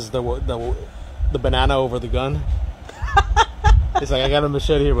chooses the banana over the gun. It's like, I got a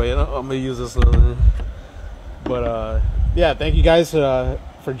machete here, but you know, I'm gonna use this little. But yeah, thank you guys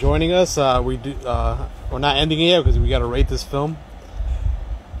for joining us. We're not ending it yet because we got to rate this film.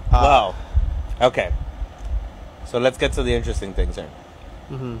 Wow. Okay. So let's get to the interesting things here.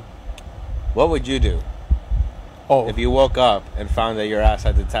 What would you do? If you woke up and found that your ass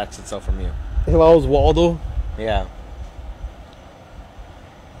had detached itself from you? If I was Waldo? Yeah.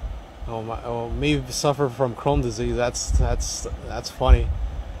 Me suffer from Crohn's disease. That's funny.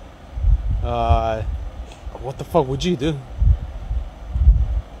 What the fuck would you do?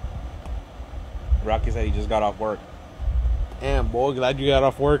 Rocky said he just got off work. Damn, boy, glad you got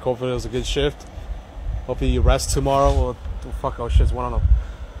off work. Hopefully it was a good shift. Hopefully you rest tomorrow. Well, fuck, oh shit's one on them.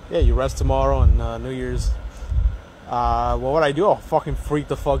 Yeah, you rest tomorrow and New Year's. What would I do? I'll fucking freak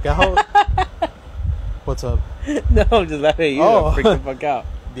the fuck out. What's up? No, I'm just laughing at you. Oh. Freak the fuck out.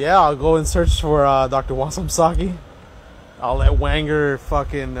 Yeah, I'll go and search for Dr. Wasamsaki. I'll let Wanger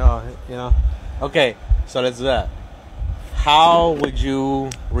fucking, you know. Okay, so that's that. How would you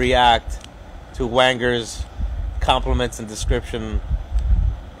react to Wanger's compliments and description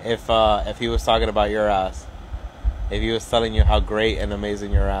if he was talking about your ass? If he was telling you how great and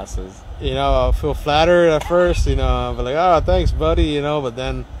amazing your ass is? You know, I'll feel flattered at first, you know. I'll be like, oh, thanks, buddy, you know. But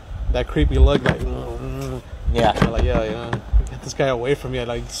then that creepy look, like, Yeah. I'm like, yeah, you know, get this guy away from me.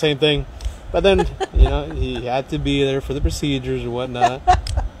 Like, same thing. But then, you know, he had to be there for the procedures or whatnot.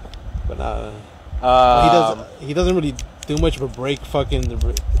 But he doesn't really do much of a break fucking the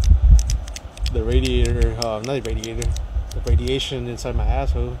radiator, not the radiator, the radiation inside my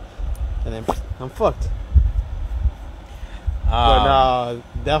asshole. And then I'm fucked. But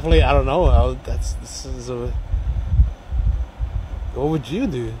definitely, I don't know. What would you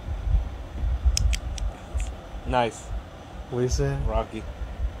do? Nice. What do you say? Rocky.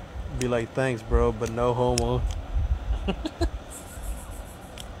 Be like, thanks, bro, but no homo.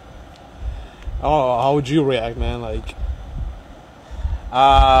 Oh, how would you react, man? Like,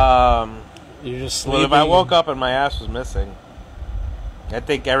 you're just sleeping. well, if I woke up and my ass was missing, I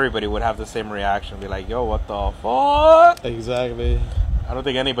think everybody would have the same reaction. Be like, yo, what the fuck? Exactly. I don't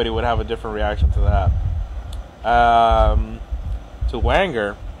think anybody would have a different reaction to that. To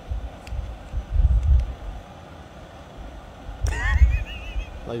Wanger,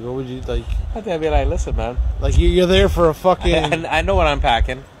 like, what would you, like... I think I'd be like, listen, man. Like, you're there for a fucking... I know what I'm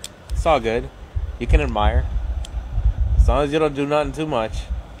packing. It's all good. You can admire. As long as you don't do nothing too much.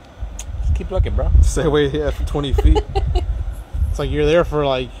 Just keep looking, bro. Stay away here for 20 feet. It's like you're there for,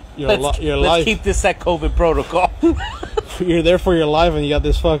 like, your life. Let's keep this at COVID protocol. You're there for your life, and you got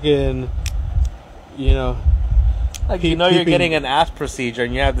this fucking, you know... Like, you know you're getting an ass procedure,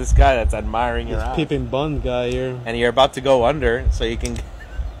 and you have this guy that's admiring your ass. Peeping bun guy here. And you're about to go under, so you can...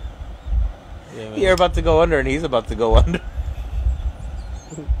 Yeah, you're about to go under, and he's about to go under.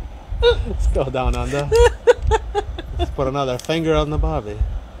 Let's go down under. Let's put another finger on the bobby.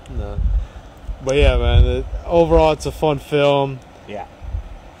 No. But yeah, man. Overall, it's a fun film. Yeah.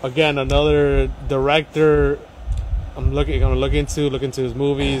 Again, another director I'm gonna look into his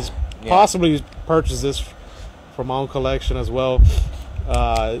movies. Yeah. Possibly purchase this for my own collection as well.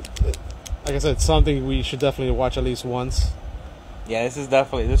 Like I said, it's something we should definitely watch at least once. Yeah, this was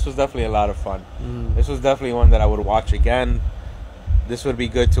definitely a lot of fun. This was definitely one that I would watch again. This would be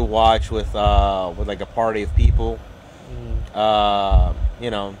good to watch with like a party of people. You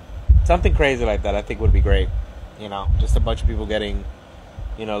know, something crazy like that I think would be great. You know, just a bunch of people getting,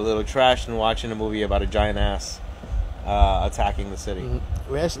 you know, a little trashed and watching a movie about a giant ass attacking the city.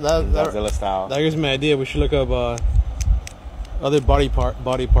 Godzilla style. That gives me an idea. We should look up other body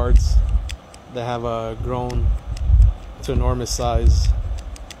parts that have grown to enormous size.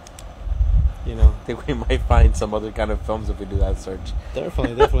 You know, I think we might find some other kind of films if we do that search.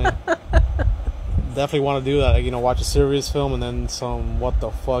 Definitely. Definitely want to do that. Like, you know, watch a serious film and then some what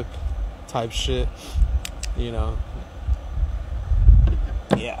the fuck type shit. You know.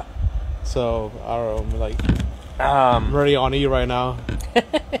 Yeah. So I don't know. Like, I'm ready on E right now.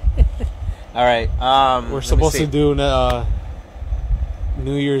 All right. We're supposed to do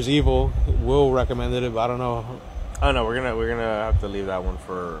New Year's Evil. Will recommended it, but I don't know. Oh no, we're gonna have to leave that one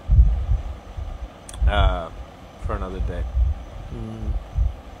for another day.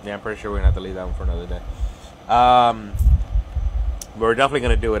 Yeah, I'm pretty sure we're gonna have to leave that one for another day. But we're definitely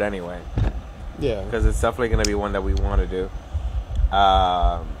gonna do it anyway. Yeah, because it's definitely gonna be one that we want to do.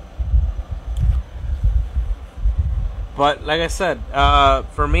 But like I said,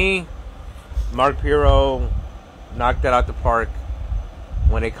 for me, Mark Pirro knocked it out the park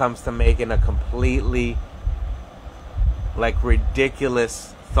when it comes to making a completely like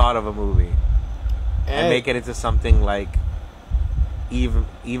ridiculous thought of a movie and make it into something like even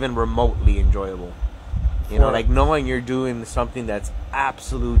remotely enjoyable. You know, like knowing you're doing something that's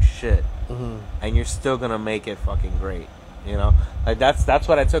absolute shit, and you're still gonna make it fucking great. You know, like that's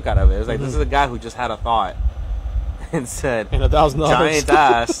what I took out of it. It was like this is a guy who just had a thought and said, and $1,000 giant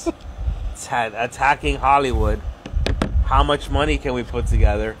ass attacking Hollywood. How much money can we put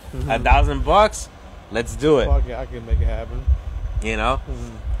together? $1,000? Let's do it. Fuck it, I can make it happen. You know,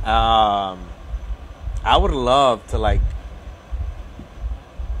 I would love to like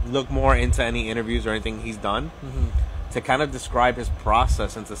look more into any interviews or anything he's done to kind of describe his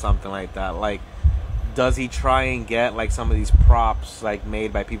process into something like that. Like, does he try and get like some of these props like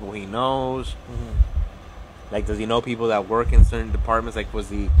made by people he knows? Like, does he know people that work in certain departments? Like, was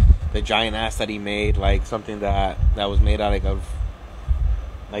the giant ass that he made like something that was made out of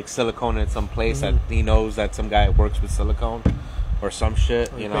like silicone in some place that he knows that some guy works with silicone or some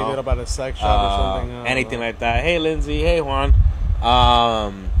shit, you know. It up at a sex shop or something. Anything like that. Hey, Lindsay. Hey, Juan.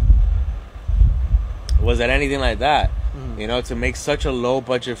 Was it anything like that? You know, to make such a low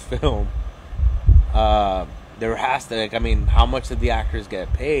budget film, there has to, like, I mean, how much did the actors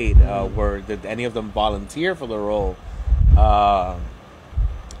get paid? Did any of them volunteer for the role?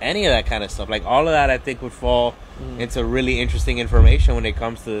 Any of that kind of stuff. Like, all of that, I think, would fall into really interesting information when it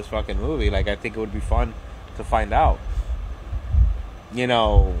comes to this fucking movie. Like, I think it would be fun to find out, you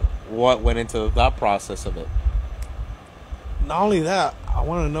know, what went into the thought process of it. Not only that, I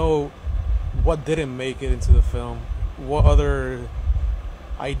want to know what didn't make it into the film. What other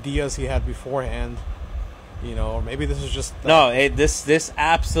ideas he had beforehand, you know, or maybe this is just... this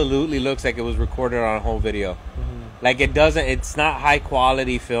absolutely looks like it was recorded on a home video. Like, it's not high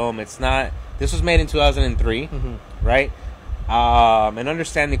quality film. It's not... This was made in 2003, right? And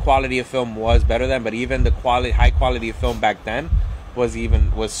understanding the quality of film was better then, but even the high quality of film back then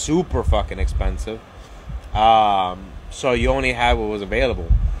was super fucking expensive. So you only had what was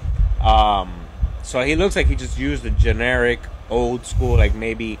available. So he looks like he just used a generic, old school, like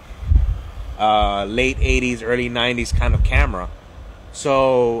maybe late 80s, early 90s kind of camera.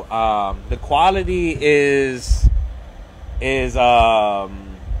 So the quality is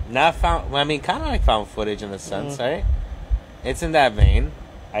not found. I mean, kind of like found footage in a sense, right? It's in that vein,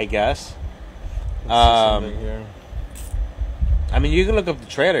 I guess. I mean, you can look up the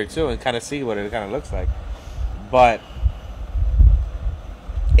trailer too and kind of see what it kind of looks like, but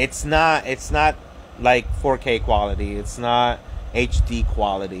it's not like 4K quality. It's not HD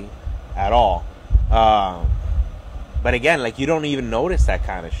quality at all. But again, like, you don't even notice that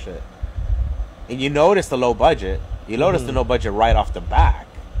kind of shit, and you notice the low budget. You notice the no budget right off the back,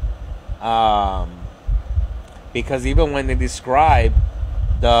 because even when they describe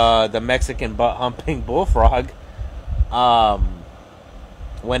the Mexican butt humping bullfrog,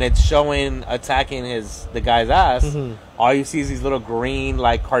 when it's showing attacking the guy's ass, all you see is these little green,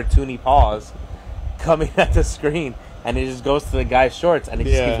 like, cartoony paws coming at the screen, and it just goes to the guy's shorts, and it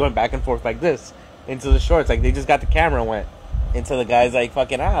just keeps going back and forth like this into the shorts. Like, they just got the camera and went into the guy's, like,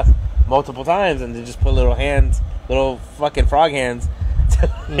 fucking ass multiple times, and they just put little fucking frog hands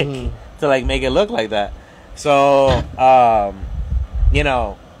to like make it look like that. So you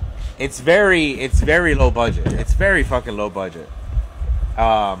know, it's very low budget. It's very fucking low budget.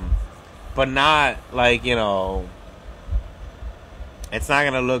 But not like, you know, it's not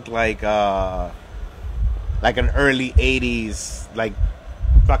gonna look like an early 80s like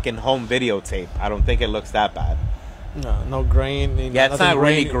fucking home videotape. I don't think it looks that bad. No grain. Yeah, it's not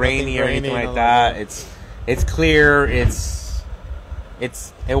really grainy or anything like that. It's clear. It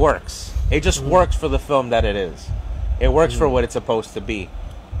works. It just works for the film that it is. It works for what it's supposed to be.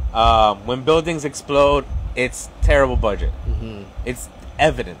 When buildings explode, it's terrible budget. It's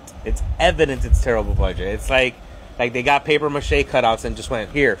evident. It's terrible budget. It's like they got paper mache cutouts and just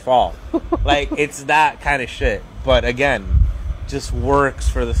went, here, fall. Like, it's that kind of shit. But again, just works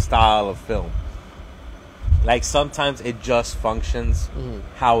for the style of film. Like, sometimes it just functions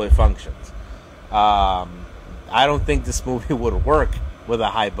how it functions. I don't think this movie would work with a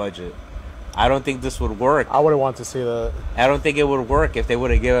high budget. I don't think this would work. I wouldn't want to see that. I don't think it would work if they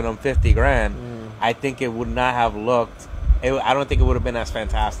would have given them 50 grand. I think it would not have looked... I don't think it would have been as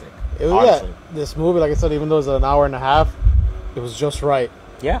fantastic. This movie, like I said, even though it was an hour and a half, it was just right.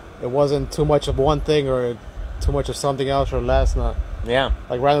 Yeah. It wasn't too much of one thing or too much of something else or less. Not. Yeah.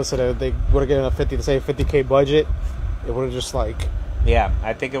 Like Randall said, if they would have given a 50K budget, it would have just like... Yeah,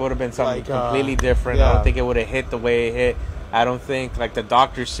 I think it would have been something completely different. I don't think it would have hit the way it hit. I don't think, like, the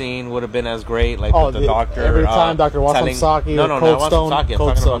doctor scene would have been as great. Like, with the doctor... Every time Dr. Wasamsaki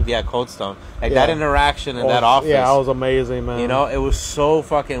Cold Stone. Yeah, Cold Stone. Like, that interaction in that office. Yeah, that was amazing, man. You know, it was so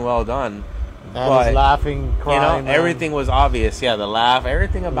fucking well done. And his laughing, crying, you know, everything was obvious. Yeah, the laugh,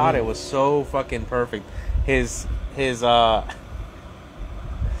 everything about it was so fucking perfect. His I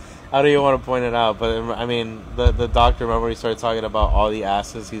don't even want to point it out, but I mean, the doctor, remember, he started talking about all the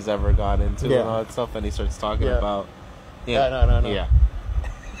asses he's ever gone into and all that stuff, and he starts talking about... No. Yeah.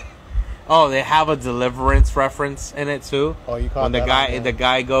 Oh, they have a Deliverance reference in it too. Oh, you caught when the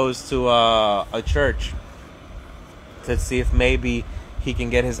guy goes to a church to see if maybe he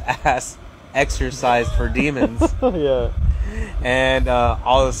can get his ass exercised for demons. Yeah. And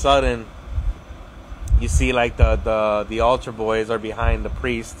all of a sudden, you see like the altar boys are behind the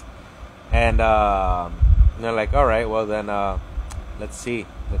priest, and they're like, "All right, well then, let's see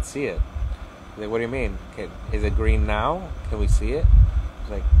it." Like, what do you mean? Is it green now? Can we see it?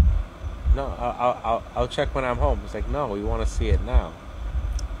 It's like, no, I'll check when I'm home. It's like, no, we want to see it now.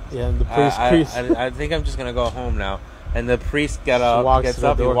 Yeah, and the priest. I think I'm just gonna go home now. And the priest gets Walks up, to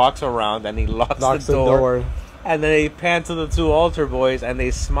the he door. walks around, and he locks the door. And then they pan to the two altar boys, and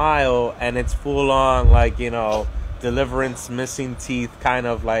they smile, and it's full on, like, you know, Deliverance, missing teeth, kind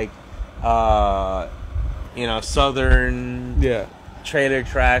of like, you know, southern, trailer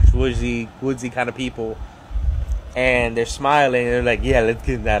tracks, woodsy kind of people. And they're smiling, and they're like, yeah, let's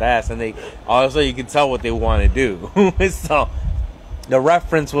get that ass. And they also, you can tell what they want to do. So the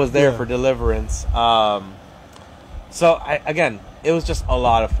reference was there for Deliverance. So again, it was just a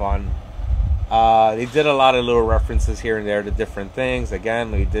lot of fun. They did a lot of little references here and there to different things.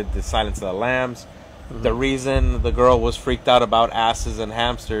 Again, we did the Silence of the Lambs. Mm-hmm. The reason the girl was freaked out about asses and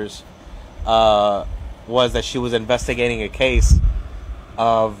hamsters was that she was investigating a case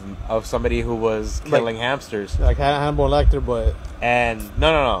of somebody who was killing hamsters. Like Hannibal Lecter, but... And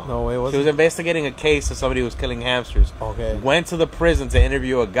no. No, it wasn't. She was investigating a case of somebody who was killing hamsters. Okay. Went to the prison to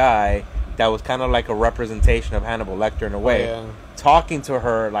interview a guy that was kind of like a representation of Hannibal Lecter in a way, talking to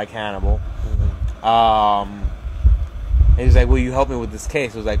her like Hannibal. Mm-hmm. And he's like, "Will you help me with this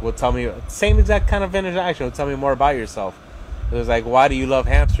case?" It was like, "Well, tell me." Same exact kind of interaction. Well, tell me more about yourself. It was like, "Why do you love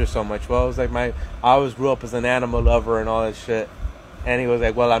hamsters so much?" Well, it was like, I always grew up as an animal lover and all that shit. And he was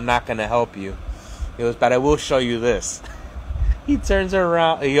like, "Well, I'm not gonna help you." He was, "But I will show you this." He turns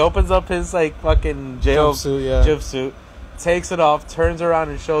around. He opens up his like fucking jumpsuit, takes it off, turns around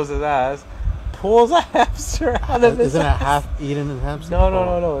and shows his ass, pulls a hamster out of his ass. Isn't it half-eaten hamster?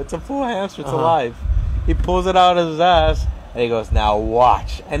 No. It's a full hamster. It's alive. He pulls it out of his ass, and he goes, "Now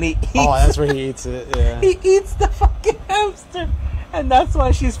watch." And he eats that's where he eats it, yeah. He eats the fucking hamster. And that's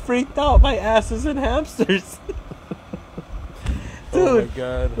why she's freaked out by asses and hamsters. Dude, oh my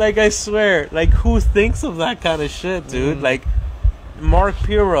God. Like, I swear, like, who thinks of that kind of shit, dude? Like, Mark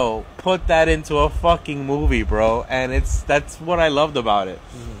Pirro put that into a fucking movie, bro, and that's what I loved about it.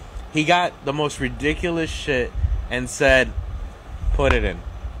 He got the most ridiculous shit and said, put it in.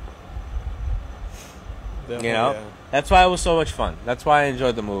 Definitely, you know? That's why it was so much fun. That's why I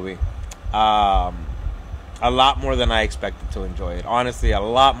enjoyed the movie. A lot more than I expected to enjoy it. Honestly, a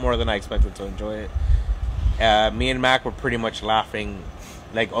lot more than I expected to enjoy it. Me and Mac were pretty much laughing,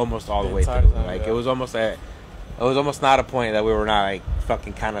 like, almost all the way through. Like, it was almost not a point that we were not, like,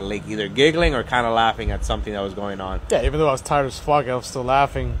 fucking kind of, like, either giggling or kind of laughing at something that was going on. Yeah, even though I was tired as fuck, I was still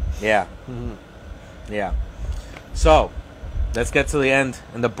laughing. Yeah. Mm-hmm. Yeah. So, let's get to the end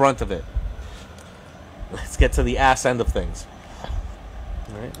and the brunt of it. Let's get to the ass end of things.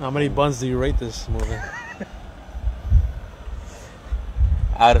 All right. How many buns do you rate this movie?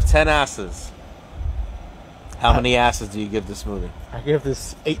 Out of 10 asses, how many asses do you give this movie? I give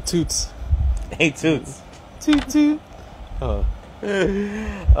this 8 toots. 8 toots. Toot. Oh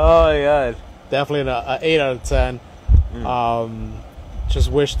my God. Definitely an 8 out of 10.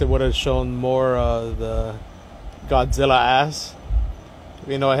 Just wish they would have shown more the Godzilla ass.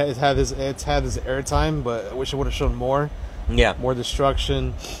 You know, it's had this airtime, but I wish it would have shown more. Yeah. More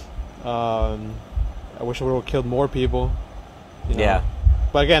destruction. I wish it would have killed more people. You know? Yeah.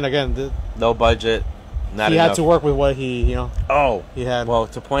 But again, no budget. Not he enough. had to work with what he he had. Well,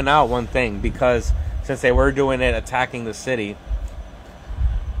 to point out one thing, because since they were doing it attacking the city,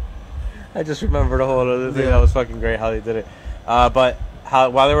 I just remembered a whole other thing that was fucking great how they did it. But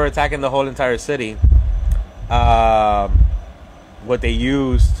while they were attacking the whole entire city, what they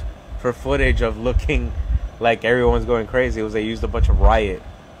used for footage of looking like everyone's going crazy was they used a bunch of riot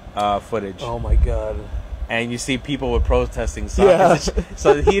footage. Oh my God. And you see people with protesting signs. Yeah.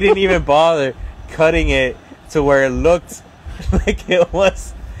 So he didn't even bother cutting it to where it looked like it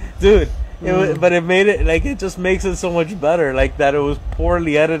was. Dude, but it made it, like, it just makes it so much better. Like, that it was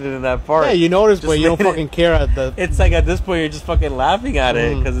poorly edited in that part. Yeah, you notice, but you don't fucking care at the... It's like, at this point, you're just fucking laughing at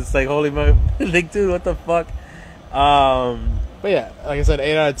it. Because it's like, holy moly. Like, dude, what the fuck? But yeah, like I said,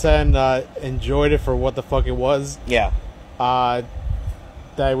 8 out of 10. Enjoyed it for what the fuck it was. Yeah.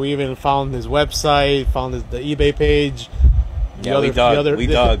 That we even found his website, found the eBay page. We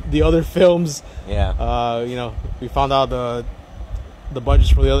dug. The other films. Yeah. You know, we found out the budgets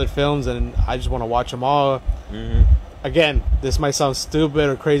for the other films, and I just want to watch them all. Mm-hmm. Again, this might sound stupid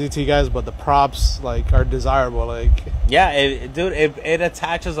or crazy to you guys, but the props, like, are desirable. Like, yeah, it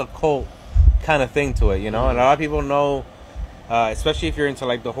attaches a cult kind of thing to it, you know. And a lot of people know, especially if you're into,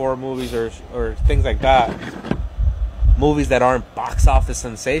 like, the horror movies or things like that, movies that aren't box office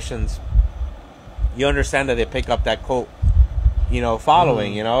sensations, you understand that they pick up that cult, you know,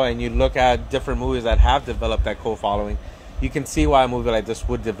 following, you know. And you look at different movies that have developed that cult following, you can see why a movie like this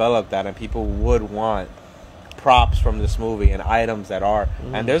would develop that, and people would want props from this movie and items that are,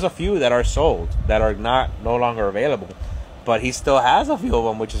 and there's a few that are sold that are no longer available. but he still has a few of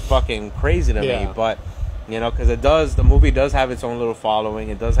them, which is fucking crazy to me. Yeah. But because the movie does have its own little following.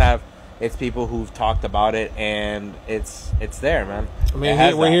 It does have its people who've talked about it, and it's there, man. I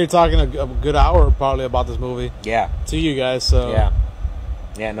mean, we're here talking a good hour probably about this movie. Yeah. To you guys, so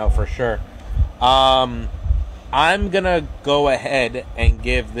yeah, no, for sure. I'm gonna go ahead and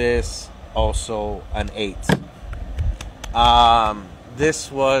give this also an 8.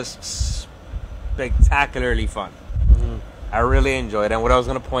 This was spectacularly fun. I really enjoyed it. And what I was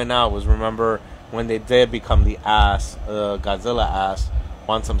going to point out was, remember when they did become the ass, Godzilla ass,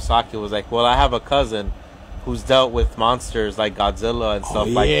 Juan Samsaki was like, well, I have a cousin who's dealt with monsters like Godzilla and stuff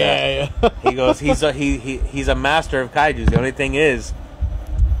like that. Yeah. He goes, he's a master of kaijus. The only thing is,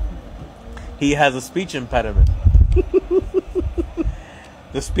 he has a speech impediment.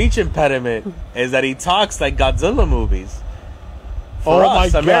 The speech impediment is that he talks like Godzilla movies. For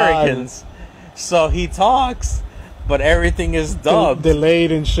us Americans. So he talks, but everything is dubbed.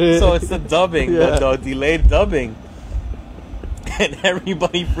 Delayed and shit. So it's the dubbing, the delayed dubbing. And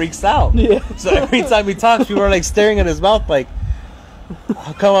everybody freaks out. Yeah. So every time he talks, people are like staring at his mouth like,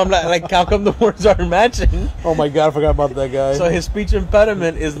 how come how come the words aren't matching? Oh my god, I forgot about that guy. So his speech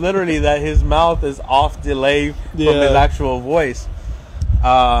impediment is literally that his mouth is off delay from his actual voice.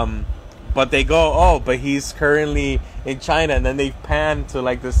 But they go, but he's currently in China, and then they pan to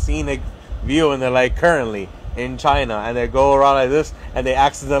like the scenic view, and they're like, currently in China, and they go around like this, and they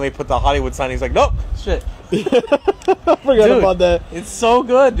accidentally put the Hollywood sign. He's like, nope, shit. I forgot about that. It's so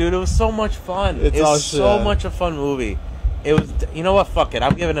good, dude. It was so much fun. It's so much a fun movie. It was, you know what? Fuck it.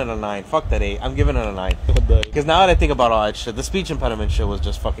 I'm giving it a 9. Fuck that 8. I'm giving it a 9. Because now that I think about all that shit, the speech impediment shit was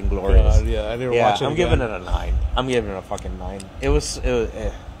just fucking glorious. God, yeah, I didn't watch it. I'm giving it a 9. I'm giving it a fucking 9. It was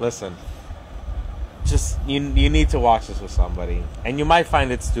listen. Just you need to watch this with somebody, and you might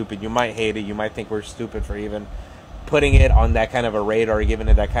find it stupid. You might hate it. You might think we're stupid for even putting it on that kind of a radar, or giving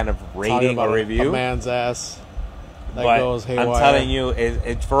it that kind of rating or review. A man's ass that but goes haywire. I'm telling you,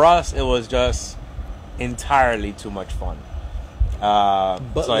 it for us, it was just entirely too much fun.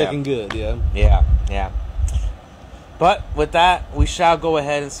 But so, looking good, yeah. Yeah. But with that, we shall go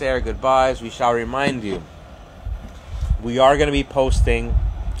ahead and say our goodbyes. We shall remind you, we are going to be posting,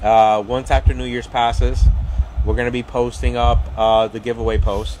 once after New Year's passes, we're going to be posting up the giveaway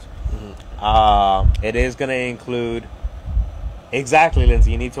post. It is going to include, exactly,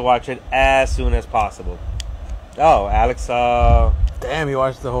 Lindsay, you need to watch it as soon as possible. Oh, Alex. Damn, you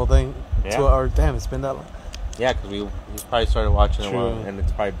watched the whole thing? Yeah. 2 hours. Damn, it's been that long. Yeah, because we probably started watching it, True. and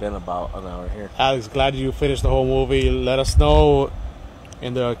it's probably been about an hour here. Alex, glad you finished the whole movie. Let us know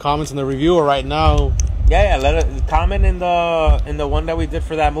in the comments in the review or right now. Yeah. Let us comment in the one that we did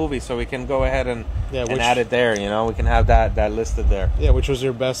for that movie, so we can go ahead and add it there. You know, we can have that listed there. Yeah, which was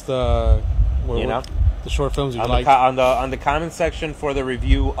your best? The short films you liked on the comment section for the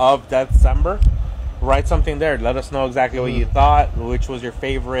review of December. Write something there. Let us know exactly what you thought. Which was your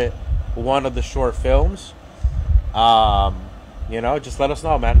favorite one of the short films? Just let us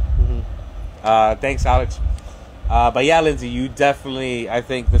know, man. Thanks, Alex. But yeah, Lindsay, you definitely, I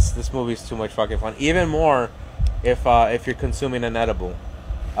think this movie is too much fucking fun. Even more if you're consuming an edible.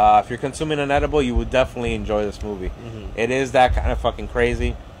 If you're consuming an edible, you would definitely enjoy this movie. It is that kind of fucking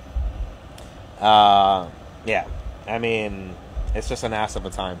crazy. Yeah, I mean, it's just an ass of a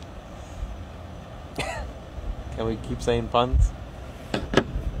time. Can we keep saying puns? Of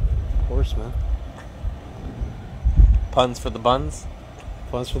course, man. Puns for the buns?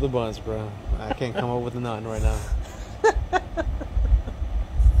 Puns for the buns, bro. I can't come up with none right now.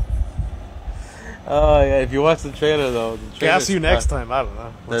 Oh, yeah. If you watch the trailer, though. I'll see you next time. I don't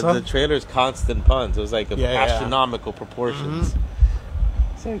know. The trailer's constant puns. It was like astronomical proportions.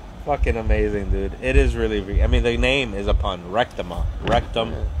 It's like fucking amazing, dude. It is really. I mean, the name is a pun. Rectuma.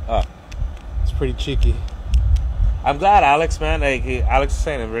 Rectum. It's pretty cheeky. I'm glad, Alex, man. Alex is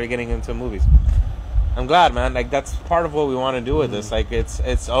saying I'm really getting into movies. I'm glad, man. Like, that's part of what we want to do with this. Like,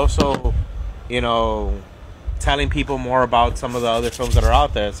 it's also, telling people more about some of the other films that are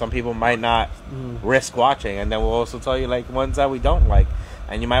out there. Some people might not risk watching, and then we'll also tell you like ones that we don't like,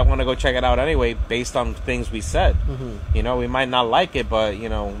 and you might want to go check it out anyway based on things we said. We might not like it, but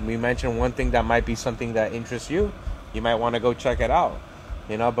we mentioned one thing that might be something that interests you. You might want to go check it out.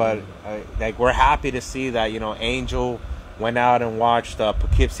 But like, we're happy to see that Angel went out and watched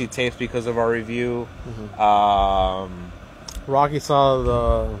Poughkeepsie tapes because of our review. Rocky saw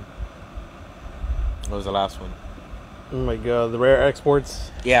the. What was the last one? Oh my god, the Rare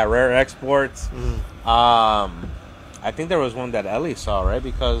Exports. Yeah, Rare Exports. I think there was one that Ellie saw, right?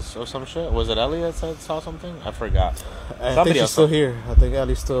 Because of some shit. Was it Ellie that saw something? I forgot. I think she's still here. I think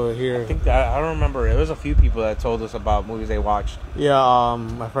Ellie's still here. I don't remember. It was a few people that told us about movies they watched. Yeah,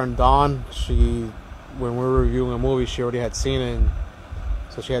 my friend Dawn, when we were reviewing a movie, she already had seen it,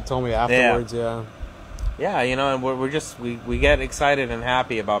 so she had told me afterwards. Yeah. Yeah, you know, and we get excited and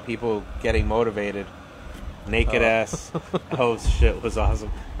happy about people getting motivated. Naked ass. Oh shit, was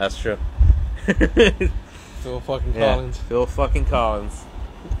awesome. That's true. Phil fucking Collins. Phil fucking Collins.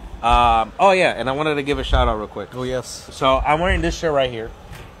 Oh yeah, and I wanted to give a shout out real quick. Oh yes. So I'm wearing this shirt right here.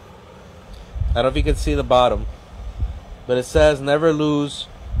 I don't know if you can see the bottom, but it says "Never lose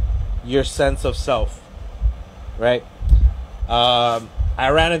your sense of self." Right. I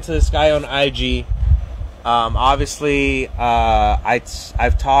ran into this guy on IG. Obviously,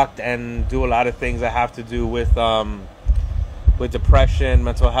 I've talked and do a lot of things that have to do with depression,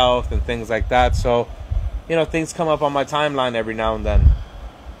 mental health, and things like that. So, you know, things come up on my timeline every now and then.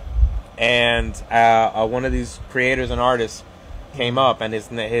 And one of these creators and artists came up, and his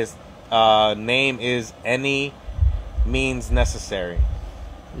name is Any Means Necessary.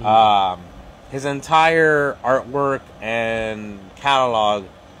 His entire artwork and catalog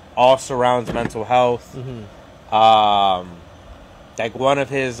all surrounds mental health. Like one of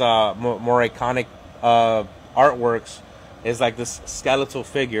his more iconic artworks is like this skeletal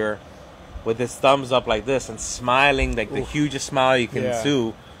figure with his thumbs up like this and smiling, like the hugest smile you can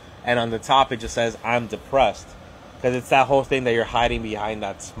do. And on the top it just says, "I'm depressed," because it's that whole thing that you're hiding behind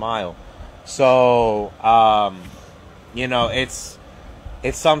that smile. So you know, it's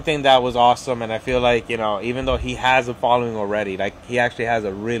something that was awesome, and I feel like, you know, even though he has a following already, like he actually has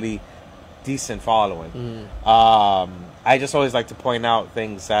a really decent following. I just always like to point out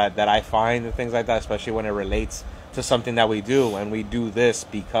things that I find and things like that, especially when it relates to something that we do, and we do this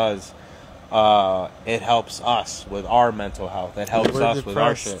because it helps us with our mental health. It helps us with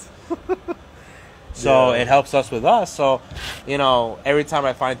our shit. So it helps us with us. So, you know, every time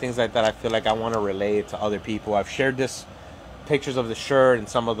I find things like that, I feel like I want to relate it to other people. I've shared pictures of the shirt and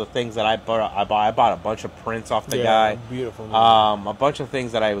some of the things that I bought. I bought a bunch of prints off the guy. Beautiful. A bunch of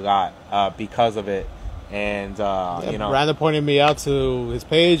things that I got because of it. And you know, Randall pointed me out to his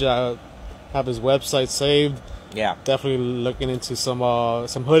page. I have his website saved. Yeah, definitely looking into some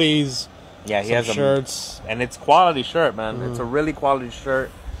hoodies. Yeah, he has shirts, and it's quality shirt, man. It's a really quality shirt.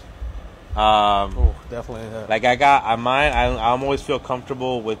 Definitely. Like I got mine. I always feel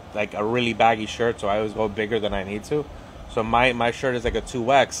comfortable with like a really baggy shirt, so I always go bigger than I need to. So my shirt is like a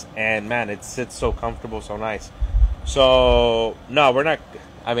 2X, and man, it sits so comfortable, so nice. So no, we're not.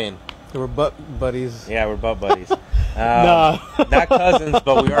 I mean, we're butt buddies. Yeah, we're butt buddies. Not cousins,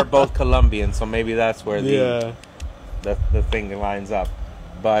 but we are both Colombian, so maybe that's where the thing lines up.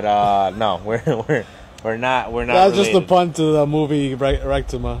 But no, we're not. We're not. That's related. Just a pun to the movie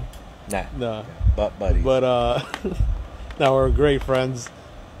Rectuma. Nah, no, butt buddies. But now we're great friends.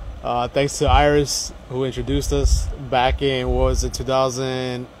 Thanks to Iris, who introduced us back in, what was it,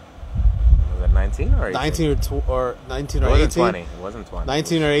 2000? Was it 19 or 18? 19 or 18? It wasn't 20.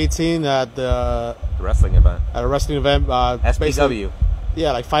 19 or 18 at the wrestling event. At a wrestling event. SPW.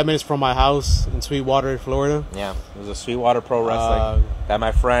 Yeah, like 5 minutes from my house in Sweetwater, Florida. Yeah, it was a Sweetwater Pro Wrestling that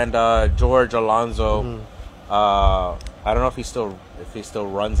my friend George Alonzo. I don't know if he still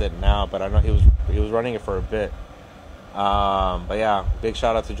runs it now, but I know he was running it for a bit. But yeah, big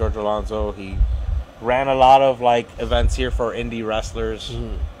shout out to George Alonzo. He ran a lot of like events here for indie wrestlers,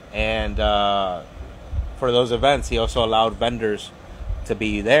 and for those events, he also allowed vendors to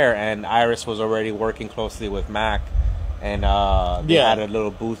be there. And Iris was already working closely with Mac, and they had a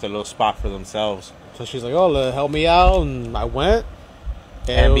little booth, a little spot for themselves. So she's like, "Oh, help me out," and I went.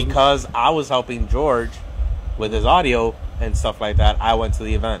 And because I was helping George with his audio and stuff like that, I went to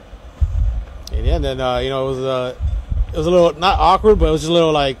the event. And then you know, it was a little, not awkward, but it was just a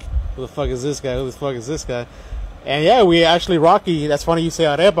little like, who the fuck is this guy? Who the fuck is this guy? And yeah, we actually, Rocky, that's funny you say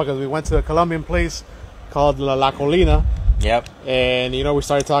arepa, because we went to a Colombian place called La Colina. Yep. And, you know, we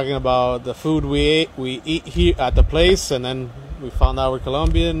started talking about the food we eat here at the place, and then we found out we're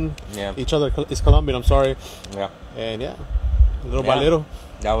Colombian. Yeah. Each other is Colombian, I'm sorry. Yeah. And yeah, little by little.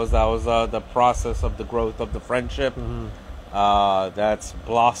 That was the process of the growth of the friendship. That's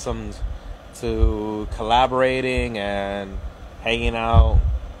blossomed to collaborating and hanging out,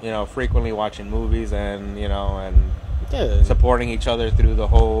 you know, frequently watching movies, and you know, and supporting each other through the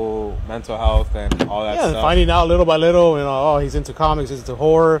whole mental health and all that stuff. Finding out little by little, you know, he's into comics, he's into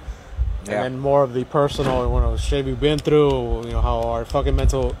horror, and then more of the personal, you know, shit we've been through, you know, how our fucking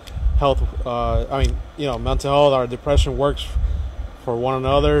mental health, mental health, our depression works for one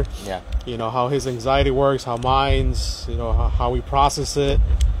another. Yeah. You know, how his anxiety works, how mine's, you know, how we process it.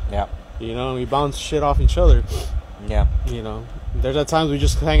 Yeah. You know, we bounce shit off each other. Yeah. You know, there's at times we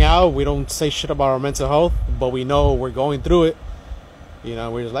just hang out. We don't say shit about our mental health, but we know we're going through it. You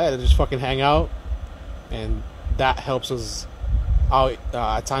know, we're just like, just fucking hang out. And that helps us out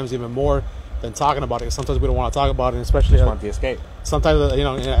at times even more than talking about it. Sometimes we don't want to talk about it, especially just want the escape. Sometimes, you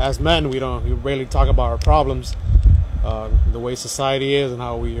know, as men, we rarely talk about our problems. The way society is and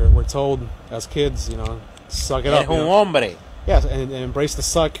how we're told as kids, you know, suck it up. Un hombre. Yes, and embrace the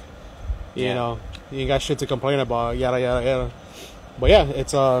suck. You know, you ain't got shit to complain about. Yada yada yada. But yeah,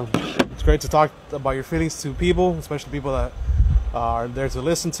 it's great to talk about your feelings to people, especially people that are there to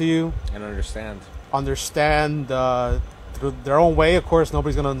listen to you and understand. Through their own way. Of course,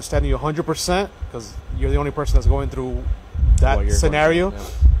 nobody's gonna understand you 100% because you're the only person that's going through that scenario.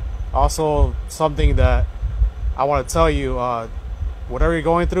 Also, something that I want to tell you, whatever you're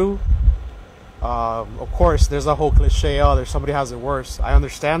going through, of course, there's a whole cliche, there's somebody has it worse. I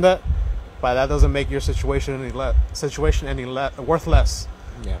understand that, but that doesn't make your situation any worth less.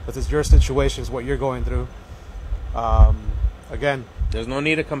 Yeah. Because it's your situation, is what you're going through. Again, there's no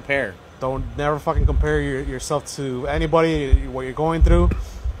need to compare. Don't never fucking compare yourself to anybody, what you're going through.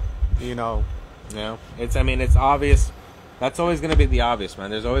 You know. Yeah. It's obvious. That's always going to be the obvious,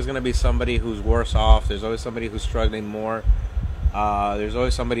 man. There's always going to be somebody who's worse off. There's always somebody who's struggling more. There's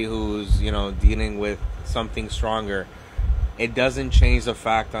always somebody who's, you know, dealing with something stronger. It doesn't change the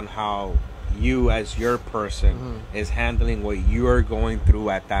fact on how you as your person is handling what you're going through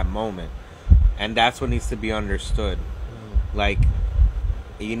at that moment. And that's what needs to be understood. Like,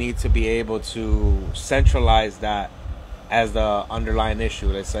 you need to be able to centralize that as the underlying issue.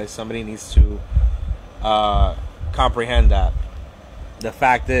 Let's say somebody needs to comprehend that the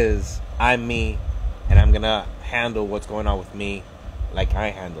fact is I'm me, and I'm gonna handle what's going on with me like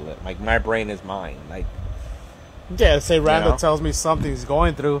I handle it. Like, my brain is mine. Like, yeah, say Randall tells me something he's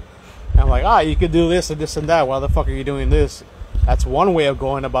going through, and I'm like, you could do this and this and that. Why the fuck are you doing this? That's one way of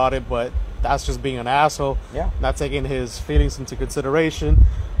going about it, but that's just being an asshole. Yeah, not taking his feelings into consideration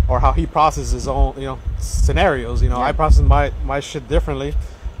or how he processes his own, you know, scenarios. You know, I process my shit differently.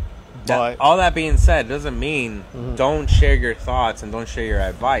 But all that being said, doesn't mean don't share your thoughts and don't share your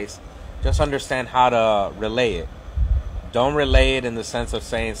advice. Just understand how to relay it. Don't relay it in the sense of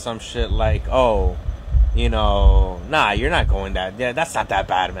saying some shit like, oh, you know, nah, you're not going that. Yeah, that's not that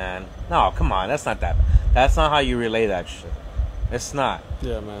bad, man. No, come on, that's not that bad. That's not how you relay that shit. It's not.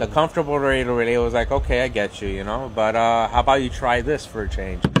 Yeah, man. The comfortable way to relay was like, okay, I get you, you know, but how about you try this for a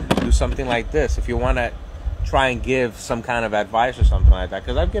change? Do something like this. If you want to try and give some kind of advice or something like that,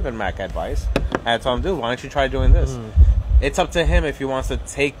 because I've given Mac advice. I told him, dude, why don't you try doing this? It's up to him if he wants to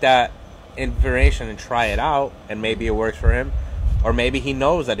take that information and try it out, and maybe it works for him, or maybe he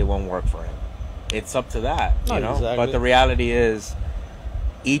knows that it won't work for him. It's up to that, you know. Exactly. But the reality is,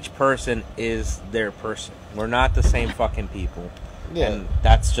 each person is their person. We're not the same fucking people. Yeah. And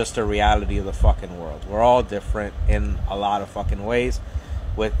that's just the reality of the fucking world. We're all different in a lot of fucking ways,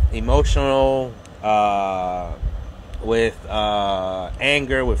 with emotional, with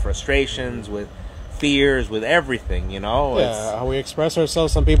anger, with frustrations, with fears, with everything, you know. Yeah, how we express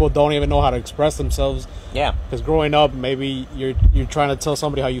ourselves. Some people don't even know how to express themselves. Yeah. Because growing up, maybe you're trying to tell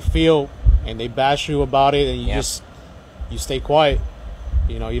somebody how you feel, and they bash you about it, and you stay quiet.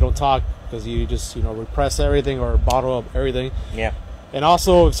 You know, you don't talk because you just, you know, repress everything or bottle up everything. Yeah. And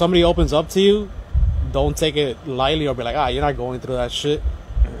also, if somebody opens up to you, don't take it lightly or be like, you're not going through that shit,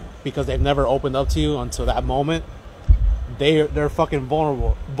 because they've never opened up to you until that moment. They're fucking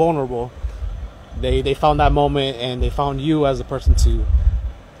vulnerable. They found that moment, and they found you as a person to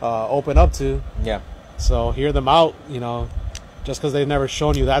open up to. Yeah. So hear them out. You know, just because they've never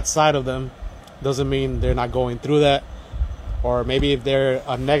shown you that side of them doesn't mean they're not going through that. Or maybe if they're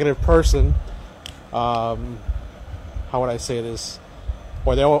a negative person, how would I say this?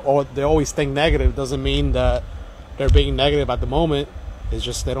 Or they always think negative, doesn't mean that they're being negative at the moment. It's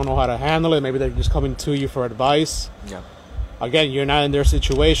just they don't know how to handle it. Maybe they're just coming to you for advice. Yeah. Again, you're not in their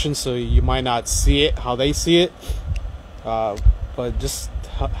situation, so you might not see it how they see it. But just,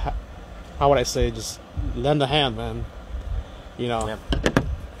 how would I say, just lend a hand, man. You know,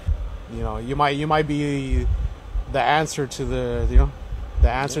 you know, you might be the answer to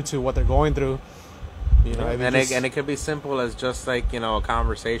to what they're going through. You know, and it could be simple as just like, you know, a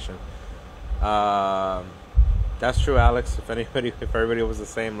conversation. That's true, Alex. If everybody was the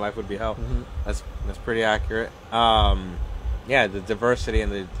same, life would be hell. That's pretty accurate. Yeah, the diversity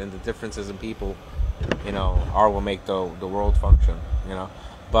and the differences in people, you know, are what make the world function. You know,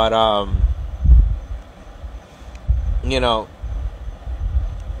 but you know,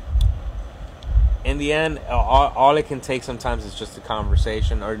 in the end, all it can take sometimes is just a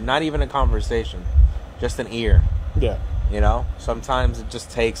conversation, or not even a conversation, just an ear. Yeah. You know, sometimes it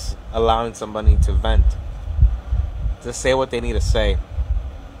just takes allowing somebody to vent, to say what they need to say,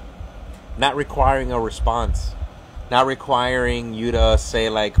 not requiring a response, not requiring you to say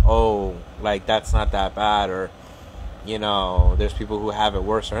like, oh, like that's not that bad, or you know, there's people who have it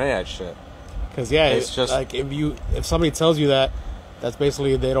worse, or any of that shit. Because it's just like if somebody tells you that, that's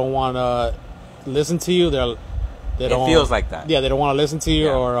basically they don't want to listen to you. They don't. It feels like that. Yeah, they don't want to listen to you,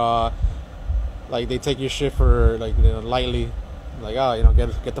 or like they take your shit for like, you know, lightly, like, oh, you know,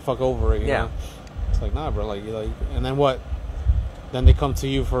 get the fuck over it. You know? It's like, nah, bro. Like, and then what? Then they come to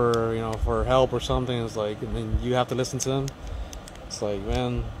you for, you know, for help or something. It's like, and then you have to listen to them. It's like,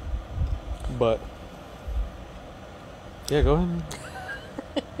 man. But yeah, go ahead.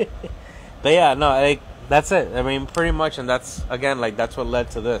 But yeah, no, like that's it. I mean, pretty much, and that's again, like that's what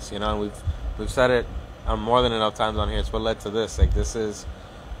led to this. You know, and we've said it more than enough times on here. It's what led to this. Like, this is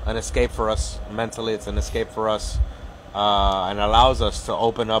an escape for us mentally. It's an escape for us, and allows us to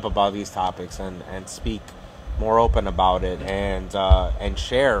open up about these topics and speak more open about it, and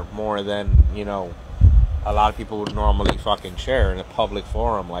share more than, you know, a lot of people would normally fucking share in a public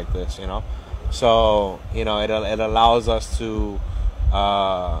forum like this. You know, so you know, it allows us to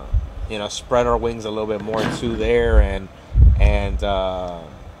you know, spread our wings a little bit more to there, and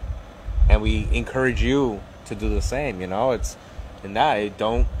we encourage you to do the same. You know, it's in that,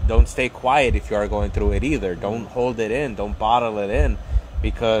 don't stay quiet if you are going through it either. Don't hold it in. Don't bottle it in,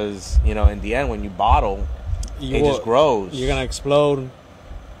 because you know, in the end, when you bottle, it just grows. You're gonna explode.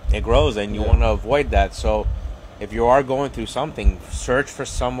 It grows, and you want to avoid that. So, if you are going through something, search for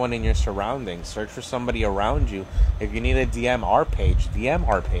someone in your surroundings. Search for somebody around you. If you need to DM our page, DM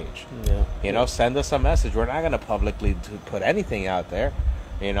our page. Yeah. You know, send us a message. We're not going to publicly put anything out there.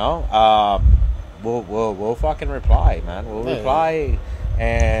 You know, we'll fucking reply, man. We'll reply,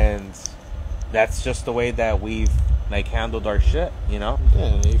 and that's just the way that we've like handled our shit. You know.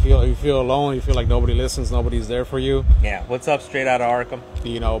 Yeah. You feel alone. You feel like nobody listens. Nobody's there for you. Yeah. What's up? Straight out of Arkham.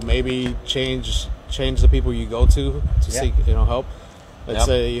 You know, maybe change the people you go to seek, you know, help. Let's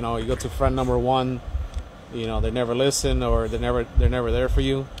say, you know, you go to friend number one, you know, they never listen, or they're never there for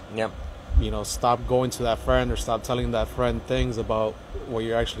you. Yep. You know, stop going to that friend, or stop telling that friend things about what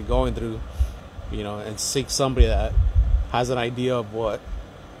you're actually going through, you know, and seek somebody that has an idea of what,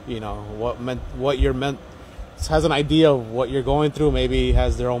 you know, has an idea of what you're going through, maybe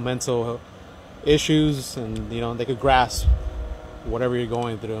has their own mental issues, and, you know, they could grasp whatever you're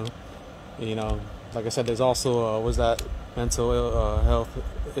going through. You know, like I said, there's also was that mental health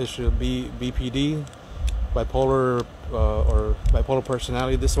issue, BPD, bipolar or bipolar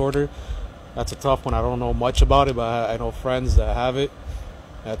personality disorder. That's a tough one. I don't know much about it, but I know friends that have it.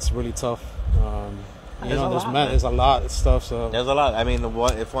 That's really tough. You know, there's a lot of stuff. So there's a lot. I mean,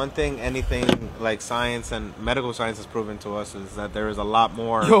 if one thing, anything like science and medical science has proven to us, is that there is a lot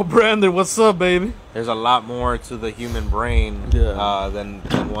more. Yo, Brandon, what's up, baby? There's a lot more to the human brain than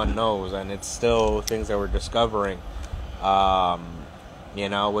one knows, and it's still things that we're discovering. You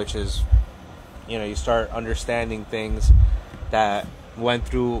know, which is, you know, you start understanding things that went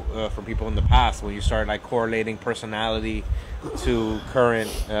through from people in the past, when you start like correlating personality to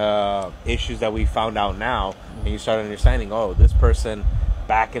current issues that we found out now, and you start understanding, oh, this person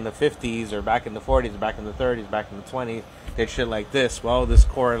back in the 50s or back in the 40s, back in the 30s, back in the 20s did shit like this. Well, this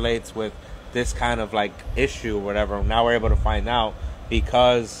correlates with this kind of like issue or whatever. Now we're able to find out,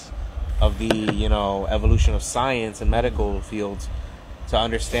 because of the, you know, evolution of science and medical fields, to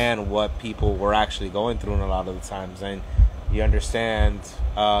understand what people were actually going through in a lot of the times. And you understand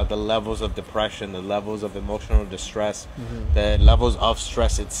the levels of depression, the levels of emotional distress, the levels of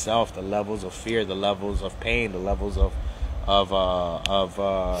stress itself, the levels of fear, the levels of pain, the levels of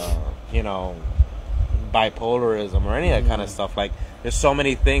you know, bipolarism, or any of that kind of stuff. Like, there's so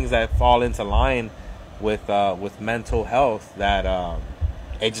many things that fall into line with mental health that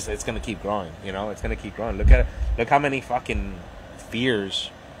it's gonna keep growing. You know, it's gonna keep growing. Look how many fucking fears,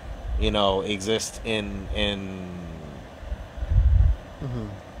 you know, exist in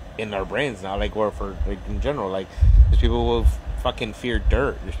our brains now, like, or for like in general. Like, there's people who fucking fear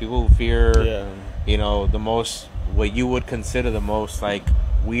dirt. There's people who fear, you know, the most, what you would consider the most like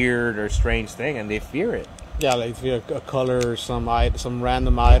weird or strange thing, and they fear it. Yeah, like fear a color, some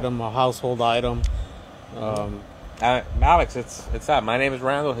random item, a household item. Alex, it's that. My name is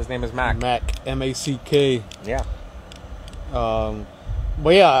Randall. His name is Mack. Mack, M-A-C-K. Yeah.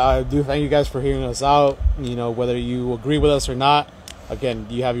 But yeah, I do thank you guys for hearing us out. You know, whether you agree with us or not, again,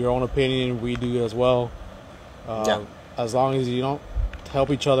 you have your own opinion. We do as well. As long as you don't help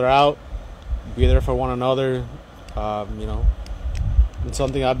each other out, be there for one another. You know, and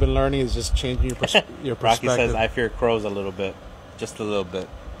something I've been learning is just changing your perspective. Rocky says, I fear crows a little bit. Just a little bit.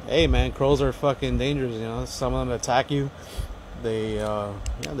 Hey, man, crows are fucking dangerous, you know. Some of them attack you. They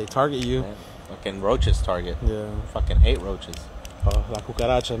target you. Man, fucking roaches target. Yeah. Fucking hate roaches. La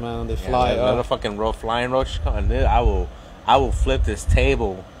cucaracha, man. They fly up. Little fucking flying roach. Dude, I will flip this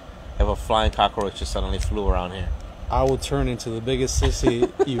table if a flying cockroach just suddenly flew around here. I will turn into the biggest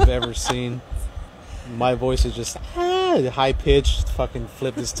sissy you've ever seen. My voice is just high pitched. Fucking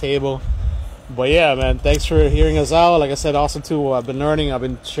flip this table. But yeah, man, thanks for hearing us out. Like I said, also too, I've been learning. I've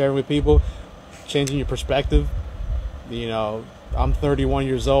been sharing with people, changing your perspective. You know, I'm 31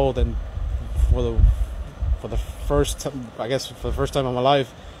 years old, and for the first time in my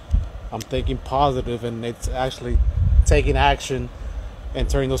life, I'm thinking positive, and it's actually taking action and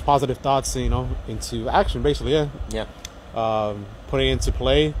turning those positive thoughts, you know, into action. Basically, yeah. Putting it into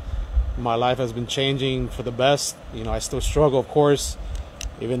play. My life has been changing for the best. You know, I still struggle, of course.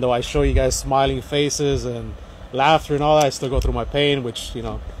 Even though I show you guys smiling faces and laughter and all that, I still go through my pain, which, you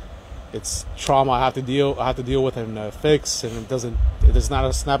know, it's trauma I have to deal with and fix. And it's not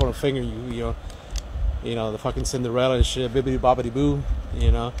a snap on a finger. You know the fucking Cinderella and shit, bibbidi bobbidi boo.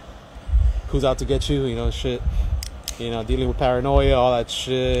 You know, who's out to get you? You know, shit. You know, dealing with paranoia, all that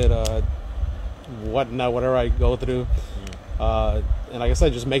shit. Whatever I go through. And like I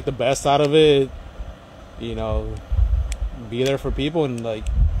said, just make the best out of it. You know. Be there for people, and like,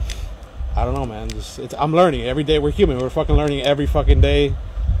 I don't know, man, I'm learning every day. We're human, we're fucking learning every fucking day.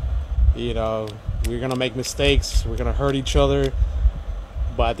 You know, we're gonna make mistakes, we're gonna hurt each other,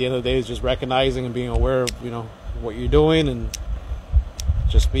 but at the end of the day, it's just recognizing and being aware of, you know, what you're doing, and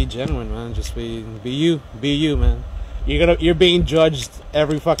just be genuine, man. Just be you, man. You're being judged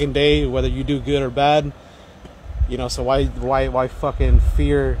every fucking day, whether you do good or bad. You know, so why fucking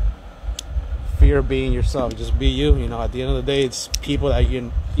fear being yourself? Just be you. You know, at the end of the day, it's people that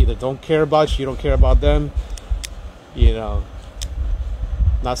you either don't care about you don't care about them. You know,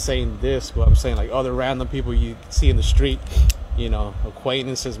 not saying this, but I'm saying like other random people you see in the street, you know,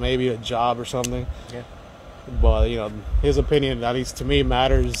 acquaintances, maybe a job or something. Yeah. But, you know, his opinion, at least to me,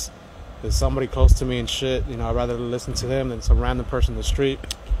 matters. There's somebody close to me and shit. You know, I'd rather listen to him than some random person in the street.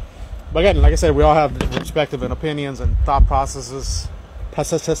 But again, like I said, we all have respective opinions and thought processes.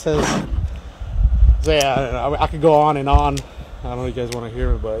 So yeah, I could go on and on. I don't know if you guys want to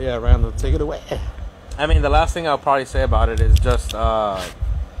hear it, but yeah, Randall, take it away. I mean, the last thing I'll probably say about it is just, like,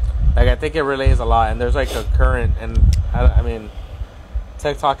 I think it relays a lot, and there's like a current, and I mean,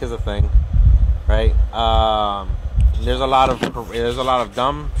 TikTok is a thing, right? There's a lot of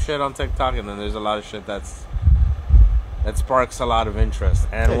dumb shit on TikTok, and then there's a lot of shit that sparks a lot of interest.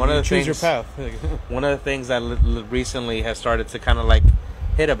 And one of the things, choose your path. one of the things that recently has started to kind of like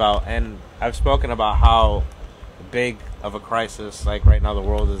hit about, and I've spoken about how big of a crisis like right now the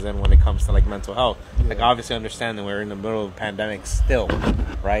world is in when it comes to like mental health. Yeah. Like, obviously understanding we're in the middle of a pandemic still,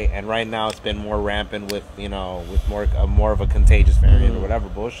 right? And right now it's been more rampant with, you know, with more of a contagious variant or whatever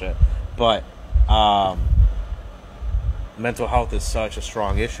bullshit. But mental health is such a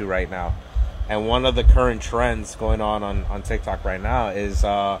strong issue right now. And one of the current trends going on TikTok right now is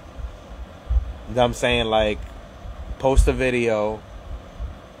them saying, like, post a video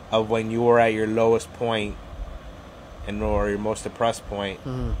of when you were at your lowest point or your most depressed point,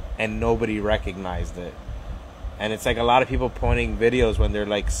 and nobody recognized it. And it's like a lot of people pointing videos when they're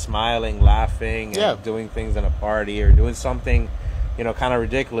like smiling, laughing, and doing things in a party or doing something, you know, kind of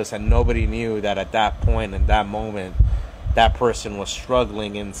ridiculous, and nobody knew that at that point, in that moment, that person was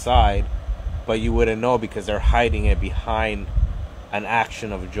struggling inside, but you wouldn't know because they're hiding it behind an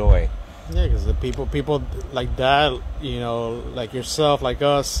action of joy. Yeah, because the people like that, you know, like yourself, like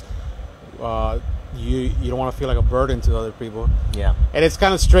us, you don't want to feel like a burden to other people. Yeah. And it's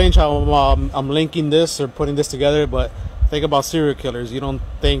kind of strange how I'm linking this or putting this together, but think about serial killers. You don't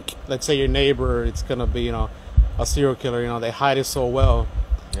think, let's say your neighbor, it's gonna be, you know, a serial killer. You know, they hide it so well.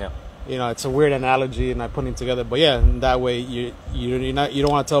 Yeah. You know, it's a weird analogy, and I'm putting it together, but yeah, in that way you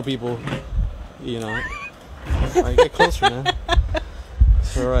don't want to tell people, you know. Right, get closer, man.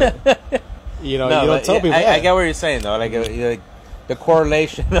 It's all right. You know, no, you don't tell people. I get what you're saying, though. Like the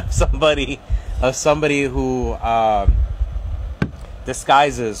correlation of somebody who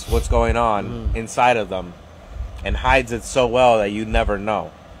disguises what's going on inside of them and hides it so well that you never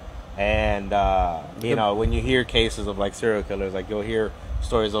know. And you know, when you hear cases of like serial killers, like you'll hear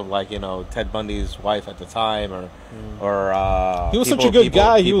stories of like, you know, Ted Bundy's wife at the time, or he was such a good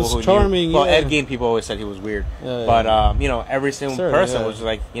guy. He was charming. Well, Ed Gein, people always said he was weird, but you know, every single person was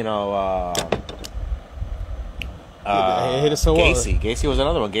like, you know, he hit it so well. Gacy was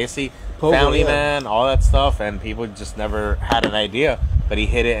another one. Gacy family man, all that stuff, and people just never had an idea, but he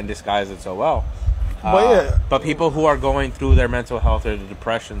hid it and disguised it so well. But people who are going through their mental health or the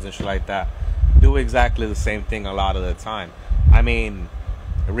depressions and shit like that do exactly the same thing a lot of the time. I mean,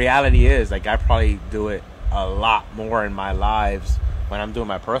 the reality is, like, I probably do it a lot more in my lives when I'm doing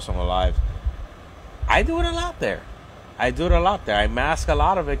my personal lives. I do it a lot there. I mask a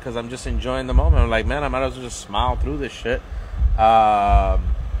lot of it because I'm just enjoying the moment. I'm like, man, I might as well just smile through this shit. Yeah,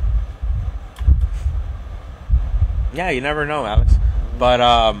 you never know, Alex. But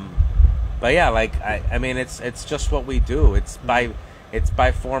yeah, like, I mean, it's just what we do. It's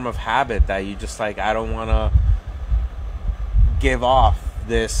by form of habit that you just, like, I don't want to give off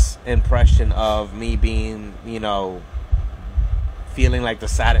this impression of me being, you know, feeling like the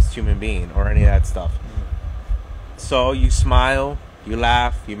saddest human being or any of that stuff. So you smile, you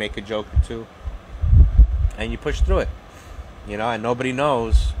laugh, you make a joke or two, and you push through it, you know, and nobody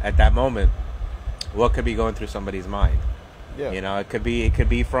knows at that moment what could be going through somebody's mind. Yeah. You know, it could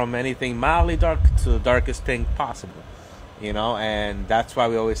be from anything mildly dark to the darkest thing possible, you know, and that's why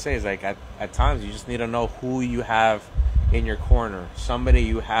we always say is, like, at times you just need to know who you have in your corner, somebody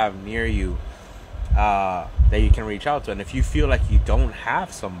you have near you that you can reach out to. And if you feel like you don't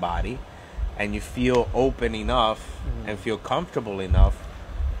have somebody and you feel open enough and feel comfortable enough,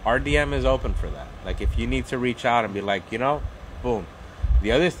 our DM is open for that. Like, if you need to reach out and be like, you know, boom.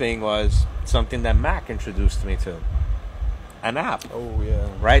 The other thing was something that Mac introduced me to, an app. Oh yeah,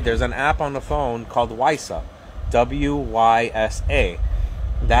 right, there's an app on the phone called Wysa, WYSA.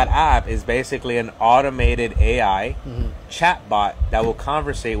 That app is basically an automated AI chatbot that will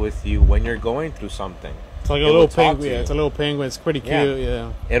conversate with you when you're going through something. It's like a little penguin. Yeah, it's a little penguin. It's pretty cute.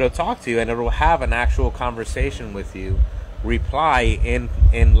 Yeah. It'll talk to you and it'll have an actual conversation with you, reply in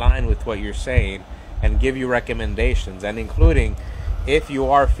line with what you're saying, and give you recommendations, and including if you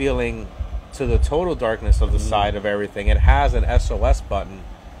are feeling to the total darkness of the side of everything, it has an SOS button,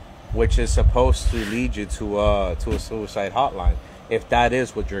 which is supposed to lead you to a suicide hotline. If that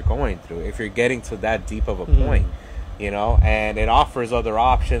is what you're going through, if you're getting to that deep of a point, you know, and it offers other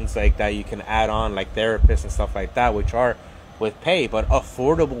options like that you can add on, like therapists and stuff like that, which are with pay, but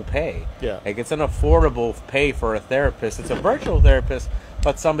affordable pay. Yeah. Like, it's an affordable pay for a therapist. It's a virtual therapist,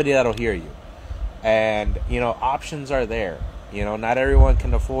 but somebody that'll hear you. And, you know, options are there. You know, not everyone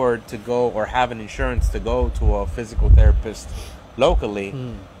can afford to go or have an insurance to go to a physical therapist locally,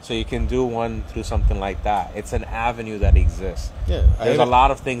 so you can do one through something like that. It's an avenue that exists. Yeah, there's a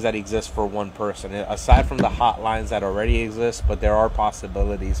lot of things that exist for one person aside from the hotlines that already exist, but there are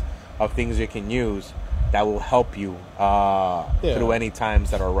possibilities of things you can use that will help you through any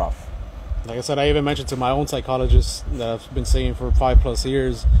times that are rough. Like I said, I even mentioned to my own psychologist that I've been seeing for 5+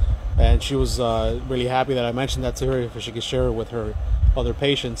 years, and she was really happy that I mentioned that to her, if she could share it with her other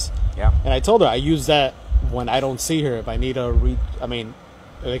patients. Yeah. And I told her I use that when I don't see her. If I need to I mean,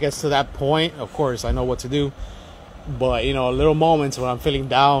 if it gets to that point, of course, I know what to do. But, you know, little moments when I'm feeling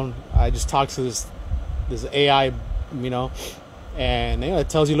down, I just talk to this AI, you know, and, you know, it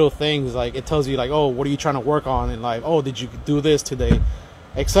tells you little things. Like, it tells you, like, oh, what are you trying to work on? And, like, oh, did you do this today?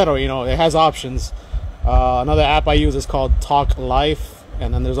 Etc. You know, it has options. Another app I use is called Talk Life.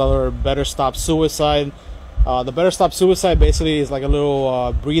 And then there's other Better Stop Suicide. The Better Stop Suicide basically is like a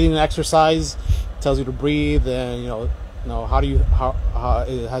little breathing exercise. It tells you to breathe, and you know how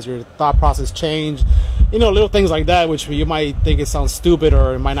has your thought process changed? You know, little things like that, which you might think it sounds stupid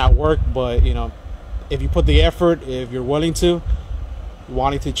or it might not work, but you know, if you put the effort, if you're willing to,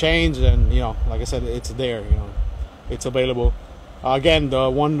 wanting to change, and you know, like I said, it's there. You know, it's available. Again,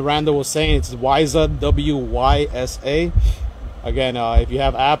 the one Randall was saying, it's Wysa, WYSA. Again, if you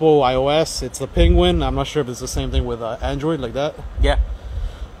have Apple, iOS, it's the penguin. I'm not sure if it's the same thing with Android, like that. Yeah.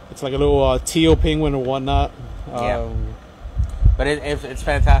 It's like a little teal penguin or whatnot. Yeah. But it's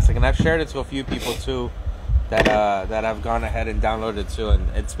fantastic, and I've shared it to a few people too that I've gone ahead and downloaded too, and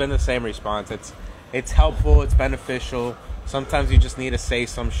it's been the same response. It's helpful, it's beneficial. Sometimes you just need to say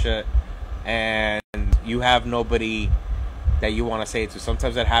some shit, and you have nobody that you want to say it to.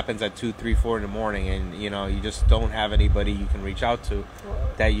 Sometimes that happens at 2, 3, 4 in the morning, and you know, you just don't have anybody you can reach out to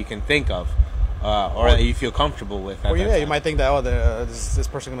that you can think of, or that you feel comfortable with. Or you might think that this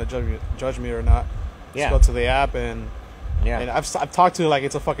person gonna judge me or not. Just go to the app and I've talked to, like,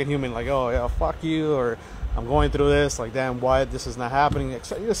 it's a fucking human, like, oh yeah, fuck you, or I'm going through this, like, damn, why this is not happening.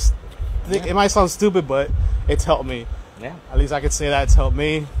 It might sound stupid, but it's helped me. Yeah. At least I could say that it's helped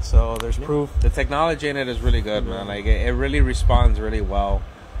me, so there's proof. The technology in it is really good, man. Like, it really responds really well.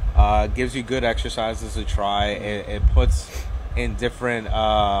 Gives you good exercises to try. It puts in different,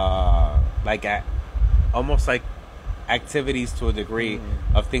 almost like activities to a degree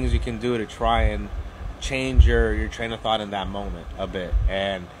of things you can do to try and change your train of thought in that moment a bit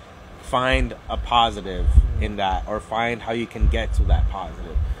and find a positive in that, or find how you can get to that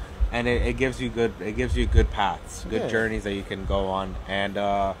positive. And it gives you good paths, good journeys that you can go on. And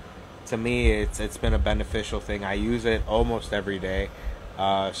to me, it's been a beneficial thing. I use it almost every day.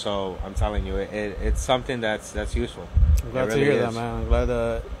 So I'm telling you, it's something that's useful. I'm glad to hear that, man. I'm glad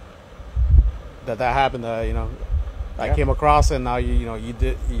that happened. I came across it, and now you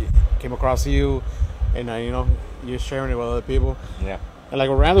came across you, and you're sharing it with other people. Yeah. And like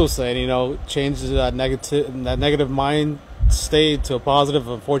what Randall was saying, change that negative mind state to a positive.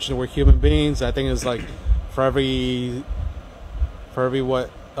 Unfortunately, we're human beings. I think it's like for every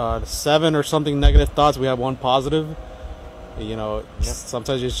 7 or something negative thoughts, we have 1 positive.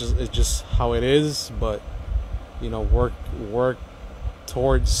 Sometimes it's just how it is, but work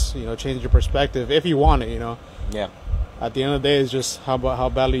towards changing your perspective if you want it. Yeah. At the end of the day, it's just how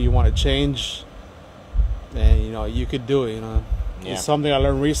badly you want to change, and you could do it. Yeah. It's something I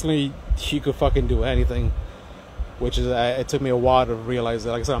learned recently. You could fucking do anything, which is it took me a while to realize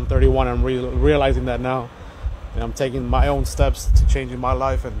that. Like I said, I'm 31. I'm realizing that now, and I'm taking my own steps to changing my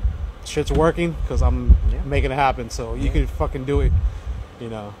life, and shit's working because I'm making it happen. So you could fucking do it.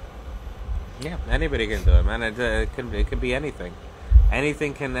 Yeah, anybody can do it, man. It could be anything.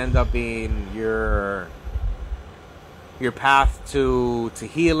 Anything can end up being your path to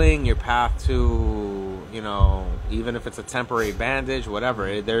healing, your path to, even if it's a temporary bandage,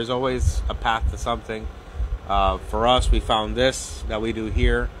 whatever. There's always a path to something. For us, we found this that we do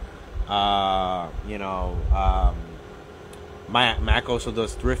here. Mac also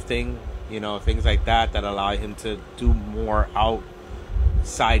does thrifting, things like that allow him to do more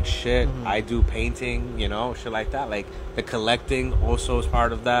outside shit. I do painting, shit like that. Like the collecting also is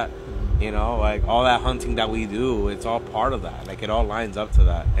part of that. Like all that hunting that we do, it's all part of that. Like it all lines up to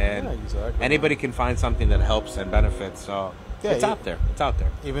that. And anybody can find something that helps and benefits. So it's out there. It's out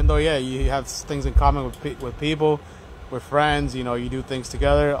there. Even though, you have things in common with people, with friends, you do things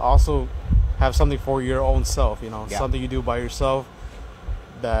together. Also have something for your own self, something you do by yourself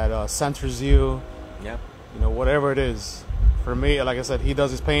that centers you. Yeah. Whatever it is. For me, like I said, he does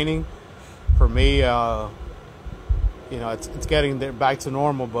his painting. For me, it's getting there back to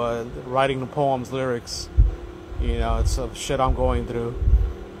normal, but writing the poems, lyrics, it's some shit I'm going through.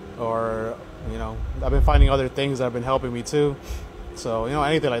 Or, I've been finding other things that have been helping me too. So,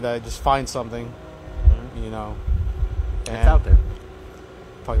 anything like that, just find something, It's out there.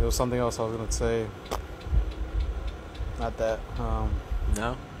 Fuck, there was something else I was going to say. Not that.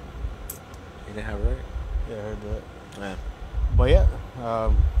 No? You didn't have it right? Yeah, I heard that. Yeah. But yeah.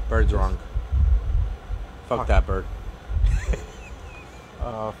 Bird's wrong. Fuck that bird.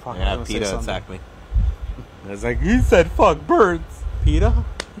 Fuck, yeah, PETA attacked me. I was like, you said fuck birds. PETA?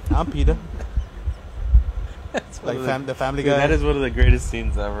 I'm PETA. That's like the Family Guy. That is one of the greatest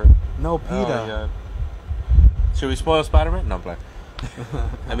scenes ever. No, PETA. Oh my God. Should we spoil Spider-Man? No, I'm playing.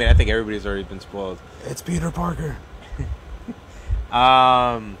 I mean, I think everybody's already been spoiled. It's Peter Parker.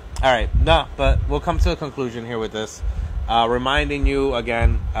 All right. No, but we'll come to a conclusion here with this. Reminding you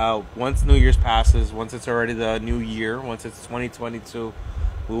again, once New Year's passes, once it's already the new year, once it's 2022,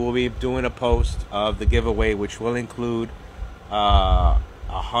 we will be doing a post of the giveaway, which will include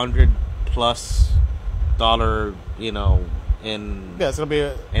 $100+ in it's gonna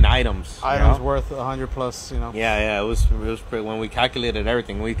be in items worth 100+. Yeah, it was pretty, when we calculated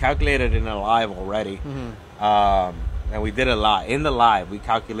everything. We calculated in a live already, and we did a lot in the live. We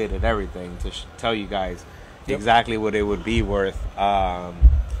calculated everything to tell you guys exactly what it would be worth.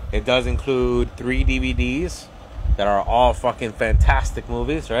 It does include 3 DVDs that are all fucking fantastic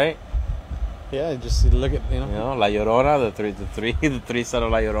movies, right? Yeah, just look at La Llorona, the three set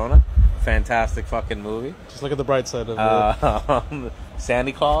of La Llorona, fantastic fucking movie. Just look at the bright side of it.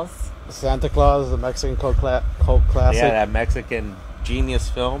 Santa Claus, the Mexican cult classic. Yeah, that Mexican genius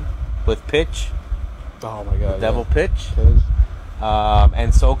film with Pitch. Oh my God, Devil Pitch.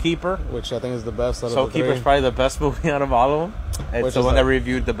 And Soul Keeper, which I think is the best. Soul Keeper is probably the best movie out of all of them. It's the one that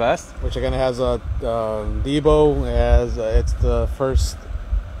reviewed the best. Which again has Debo as it's the first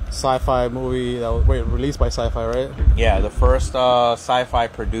sci-fi movie that was released by Sci-Fi, right? Yeah, the first sci-fi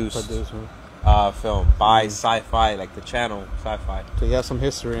produced film by Sci-Fi, like the channel Sci-Fi. So you have some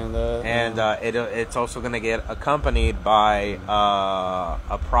history in that. And it's also going to get accompanied by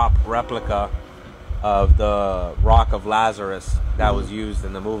a prop replica of the Rock of Lazarus that was used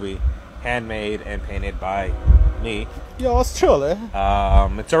in the movie, handmade and painted by me. Yo, it's chill, eh?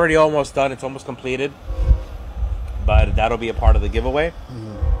 It's already almost done. It's almost completed, but that'll be a part of the giveaway.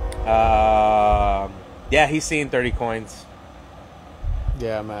 Yeah, he's seen 30 coins.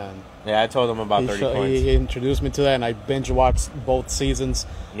 Yeah, man. Yeah, I told him about 30 coins. He introduced me to that, and I binge watched both seasons.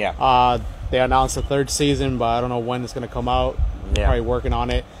 Yeah. They announced the third season, but I don't know when it's gonna come out. They're probably working on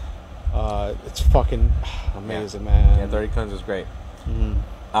it. It's fucking amazing, man. Yeah, 30 coins was great. Mm-hmm.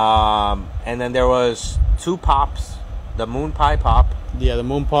 And then there was 2 pops. The Moon Pie Pop. Yeah, the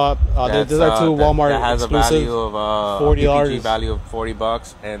Moon Pop. Those are 2 Walmart that has exclusives. a value of $40. value of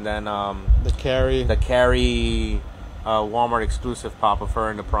 $40, and then the Carrie. Walmart exclusive pop of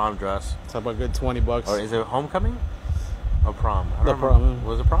her in the prom dress. It's about a good $20. Or is it Homecoming? Or Prom? The Prom.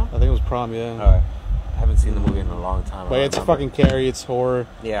 Was it Prom? I think it was Prom. Yeah. Alright. I haven't seen the movie in a long time. But it's fucking Carrie. It's horror.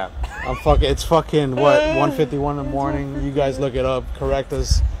 Yeah. It's fucking what 1:51 in the morning. You guys look it up. Correct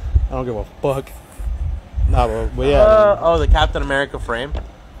us. I don't give a fuck. No, but yeah. The Captain America frame.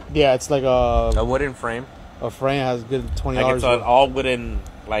 Yeah, it's like a wooden frame. A frame has good $20. Like it's an all wooden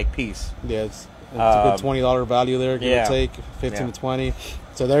piece. Yeah, it's a good $20 value there. Give or take 15 to 20.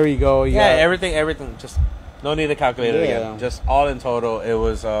 So there you go. Everything. Just no need to calculate it again. Just all in total, it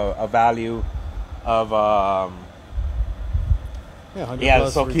was a value of the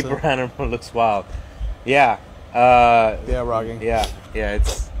Soulkeeper animal looks wild. Yeah. Rocking. Yeah.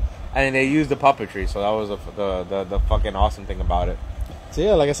 It's. I mean, they used the puppetry, so that was the fucking awesome thing about it. So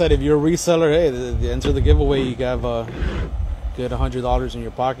yeah, like I said, if you're a reseller, hey, enter the giveaway. You have a good $100 in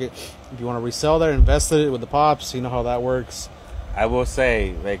your pocket. If you want to resell that, invest it with the pops. You know how that works. I will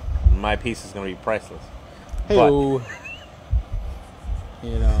say, like, my piece is going to be priceless. Hey, you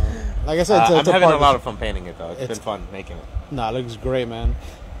know, like I said, I'm having a lot of fun painting it, though. It's been fun making it. Nah, it looks great, man.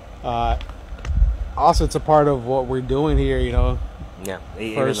 Also, it's a part of what we're doing here, you know. Yeah,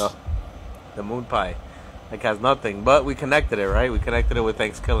 even though the Moon Pie has nothing, but we connected it, right? We connected it with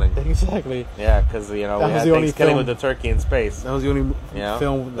Thanksgiving. Exactly. Yeah, because we had Thanksgiving with the turkey in space. That was the only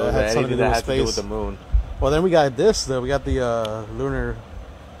film that had something to do with space. To do with the moon. Well, then we got this. Though we got the lunar.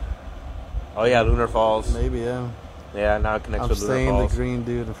 Oh yeah, Lunar Falls. Maybe yeah. Yeah, now it connects with Lunar Falls. I'm staying the green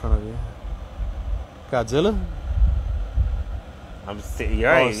dude in front of you. Godzilla. You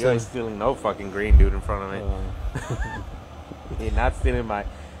ain't stealing no fucking green dude in front of me. You're not stealing my.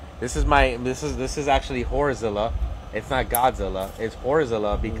 This is actually Horzilla. It's not Godzilla. It's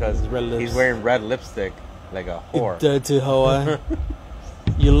Horzilla because he's wearing red lipstick like a whore. Dirty hoe.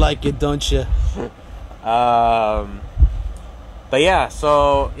 You like it, don't you? But yeah,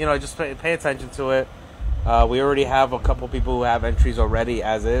 so just pay attention to it. We already have a couple people who have entries already,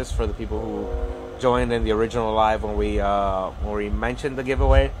 as is, for the people who joined in the original live when we mentioned the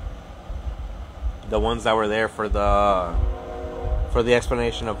giveaway. The ones that were there for the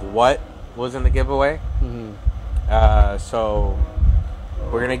explanation of what was in the giveaway. Mm-hmm. So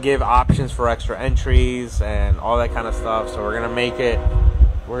we're gonna give options for extra entries and all that kind of stuff. So we're gonna make it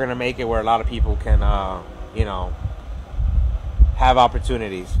where a lot of people can have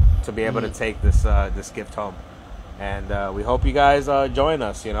opportunities to be able to take this gift home. And we hope you guys join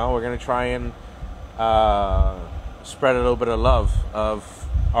us. We're gonna try and spread a little bit of love of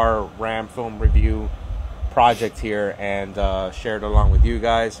our Ram film review project here and share it along with you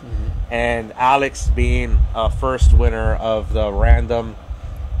guys. Mm-hmm. And Alex being a first winner of the random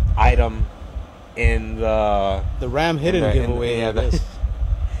item in the Ram hidden giveaway. I don't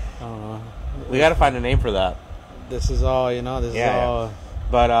know. We got to find a name for that. This is all This is all.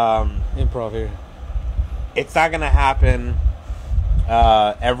 But improv here. It's not gonna happen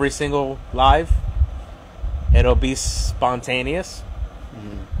every single live. It'll be spontaneous.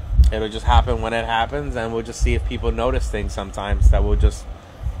 Mm-hmm. It'll just happen when it happens, and we'll just see if people notice things sometimes that will just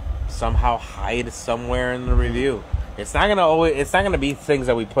somehow hide somewhere in the review. It's not gonna be things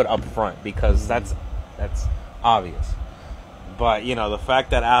that we put up front because that's obvious. But the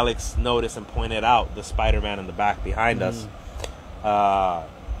fact that Alex noticed and pointed out the Spider-Man in the back behind us,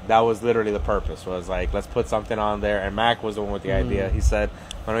 that was literally the purpose. Was like, let's put something on there. And Mac was the one with the idea. He said,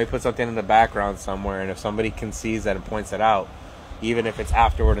 why don't we put something in the background somewhere, and if somebody can sees that and points it out, even if it's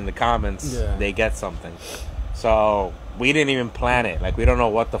afterward in the comments, they get something. So we didn't even plan it. Like, we don't know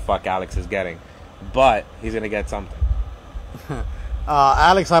what the fuck Alex is getting, but he's gonna get something.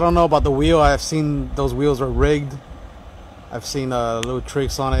 Alex, I don't know about the wheel. I've seen those wheels are rigged. I've seen little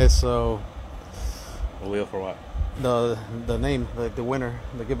tricks on it. So a wheel for what? The name, the winner,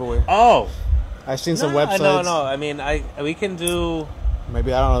 the giveaway. Oh, I've seen some websites. No. I mean, we can do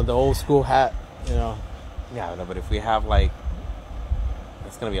maybe, I don't know, the old school hat. Yeah, no, but if we have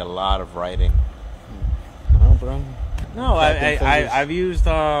it's gonna be a lot of writing. No, bro. No, I've used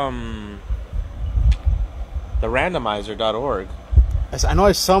the randomizer.org. I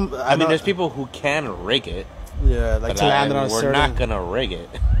know some. I mean, there's people who can rig it. Yeah, like to land it on a certain. We're not gonna rig it.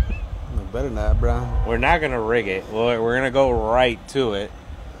 better than that, bro. We're not going to rig it. We're going to go right to it.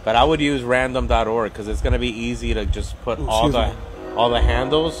 But I would use random.org because it's going to be easy to just put all the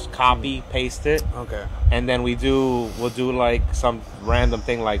handles, copy, paste it. Okay. And then we'll do like some random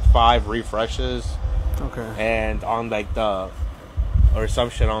thing like 5 refreshes. Okay. And on like or some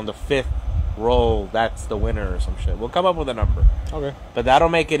shit on the 5th roll, that's the winner or some shit. We'll come up with a number. Okay. But that'll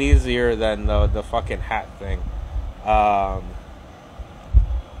make it easier than the fucking hat thing. I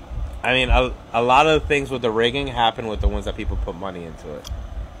mean, a lot of the things with the rigging happen with the ones that people put money into it.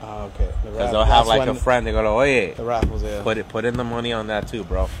 Okay. Because they'll have like a friend, they go, oh yeah, the raffles, yeah. Put in the money on that too,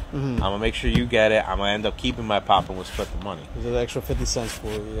 bro. I'm gonna make sure you get it. I'm gonna end up keeping my pop and we'll split the money. There's an extra 50 cents for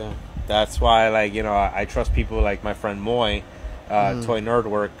you, yeah. That's why, like, you know, I trust people like my friend Moy, Toy Nerd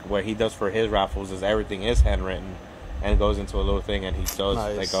Work, where he does for his raffles is everything is handwritten and goes into a little thing, and he does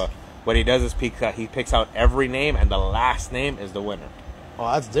like what he does is he picks out every name and the last name is the winner.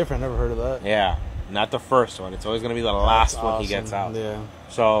 Oh, that's different. Never heard of that. Yeah, not the first one. It's always gonna be the last one he gets out. Yeah.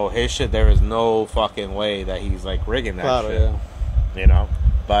 So his shit, there is no fucking way that he's like rigging that shit. Yeah. You know,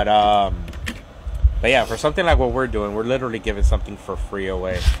 but yeah, for something like what we're doing, we're literally giving something for free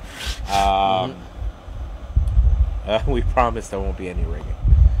away. We promise there won't be any rigging.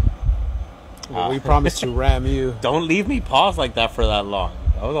 We promise to ram you. Don't leave me pause like that for that long.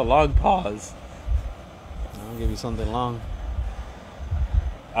 That was a long pause. I'll give you something long.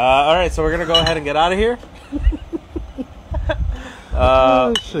 All right, so we're gonna go ahead and get out of here.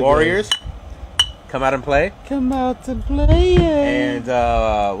 Warriors, come out and play. Come out to play, and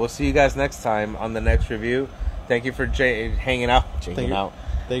we'll see you guys next time on the next review. Thank you for hanging out.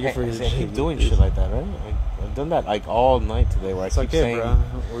 Thank you for keep doing shit like that, right? I've done that like all night today, where I keep saying, bro.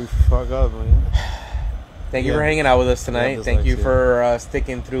 We fuck up, man. Thank you for hanging out with us tonight. Thank you for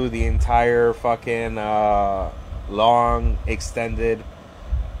sticking through the entire fucking long, extended.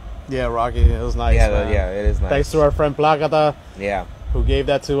 Yeah, Rocky, it was nice. Yeah, it is nice. Thanks to our friend Placata. Yeah. Who gave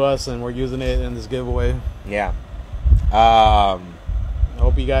that to us, and we're using it in this giveaway. Yeah. I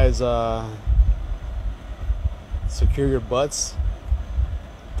hope you guys secure your butts.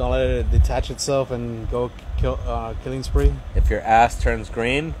 Don't let it detach itself and go killing spree. If your ass turns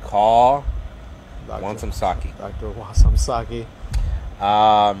green, call Wansamsaki. Dr. Wansamsaki.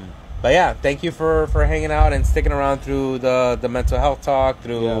 But yeah, thank you for hanging out and sticking around through the mental health talk,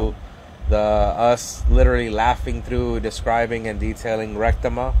 through us literally laughing through, describing and detailing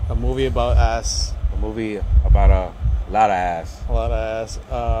Rectuma. A movie about ass. A movie about a lot of ass. A lot of ass.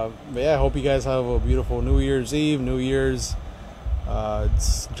 But yeah, I hope you guys have a beautiful New Year's Eve, New Year's.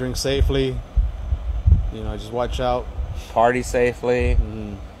 Drink safely. You know, just watch out. Party safely.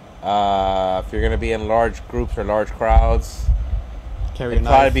 If you're gonna be in large groups or large crowds, it'd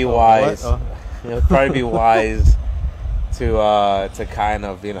probably be wise. It'd probably be wise to kind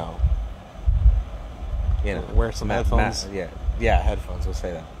of you know wear some headphones. Headphones. We'll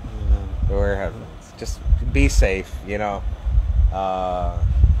say that. Wear headphones. Just be safe. You know,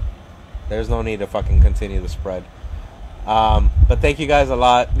 there's no need to fucking continue the spread. But thank you guys a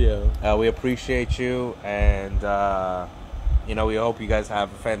lot. Yeah. We appreciate you, and we hope you guys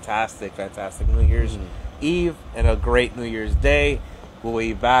have a fantastic New Year's Eve and a great New Year's Day. We'll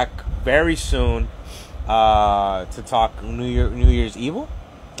be back very soon to talk New Year's Evil. Is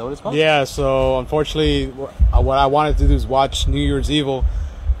that what it's called? Yeah. So unfortunately, what I wanted to do is watch New Year's Evil,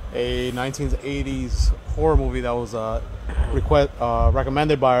 a 1980s horror movie that was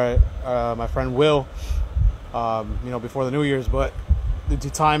recommended by my friend Will. Before the New Year's, but due to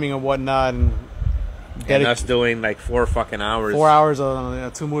timing and whatnot, and us doing like 4 fucking hours. 4 hours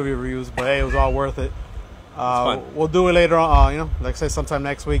of 2 movie reviews, but hey, it was all worth it. We'll do it later on. Like I say, sometime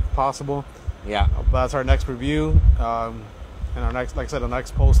next week, possible. Yeah. But that's our next review. And our next, like I said, the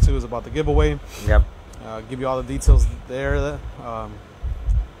next post too is about the giveaway. Yep. Give you all the details there.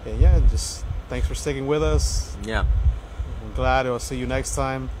 Just thanks for sticking with us. Yeah. I'm glad I'll see you next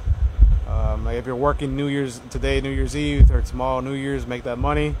time. If you're working New Year's Eve, or tomorrow, New Year's, make that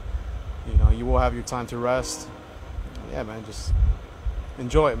money. You will have your time to rest. Yeah, man, just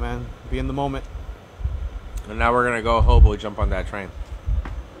enjoy it, man. Be in the moment. And now we're gonna go hobo jump on that train.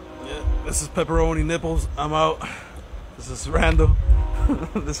 Yeah, this is Pepperoni Nipples. I'm out. This is Randall.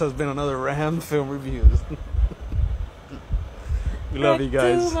 This has been another Ram Film Reviews. We love you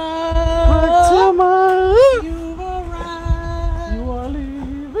guys. Rectuma.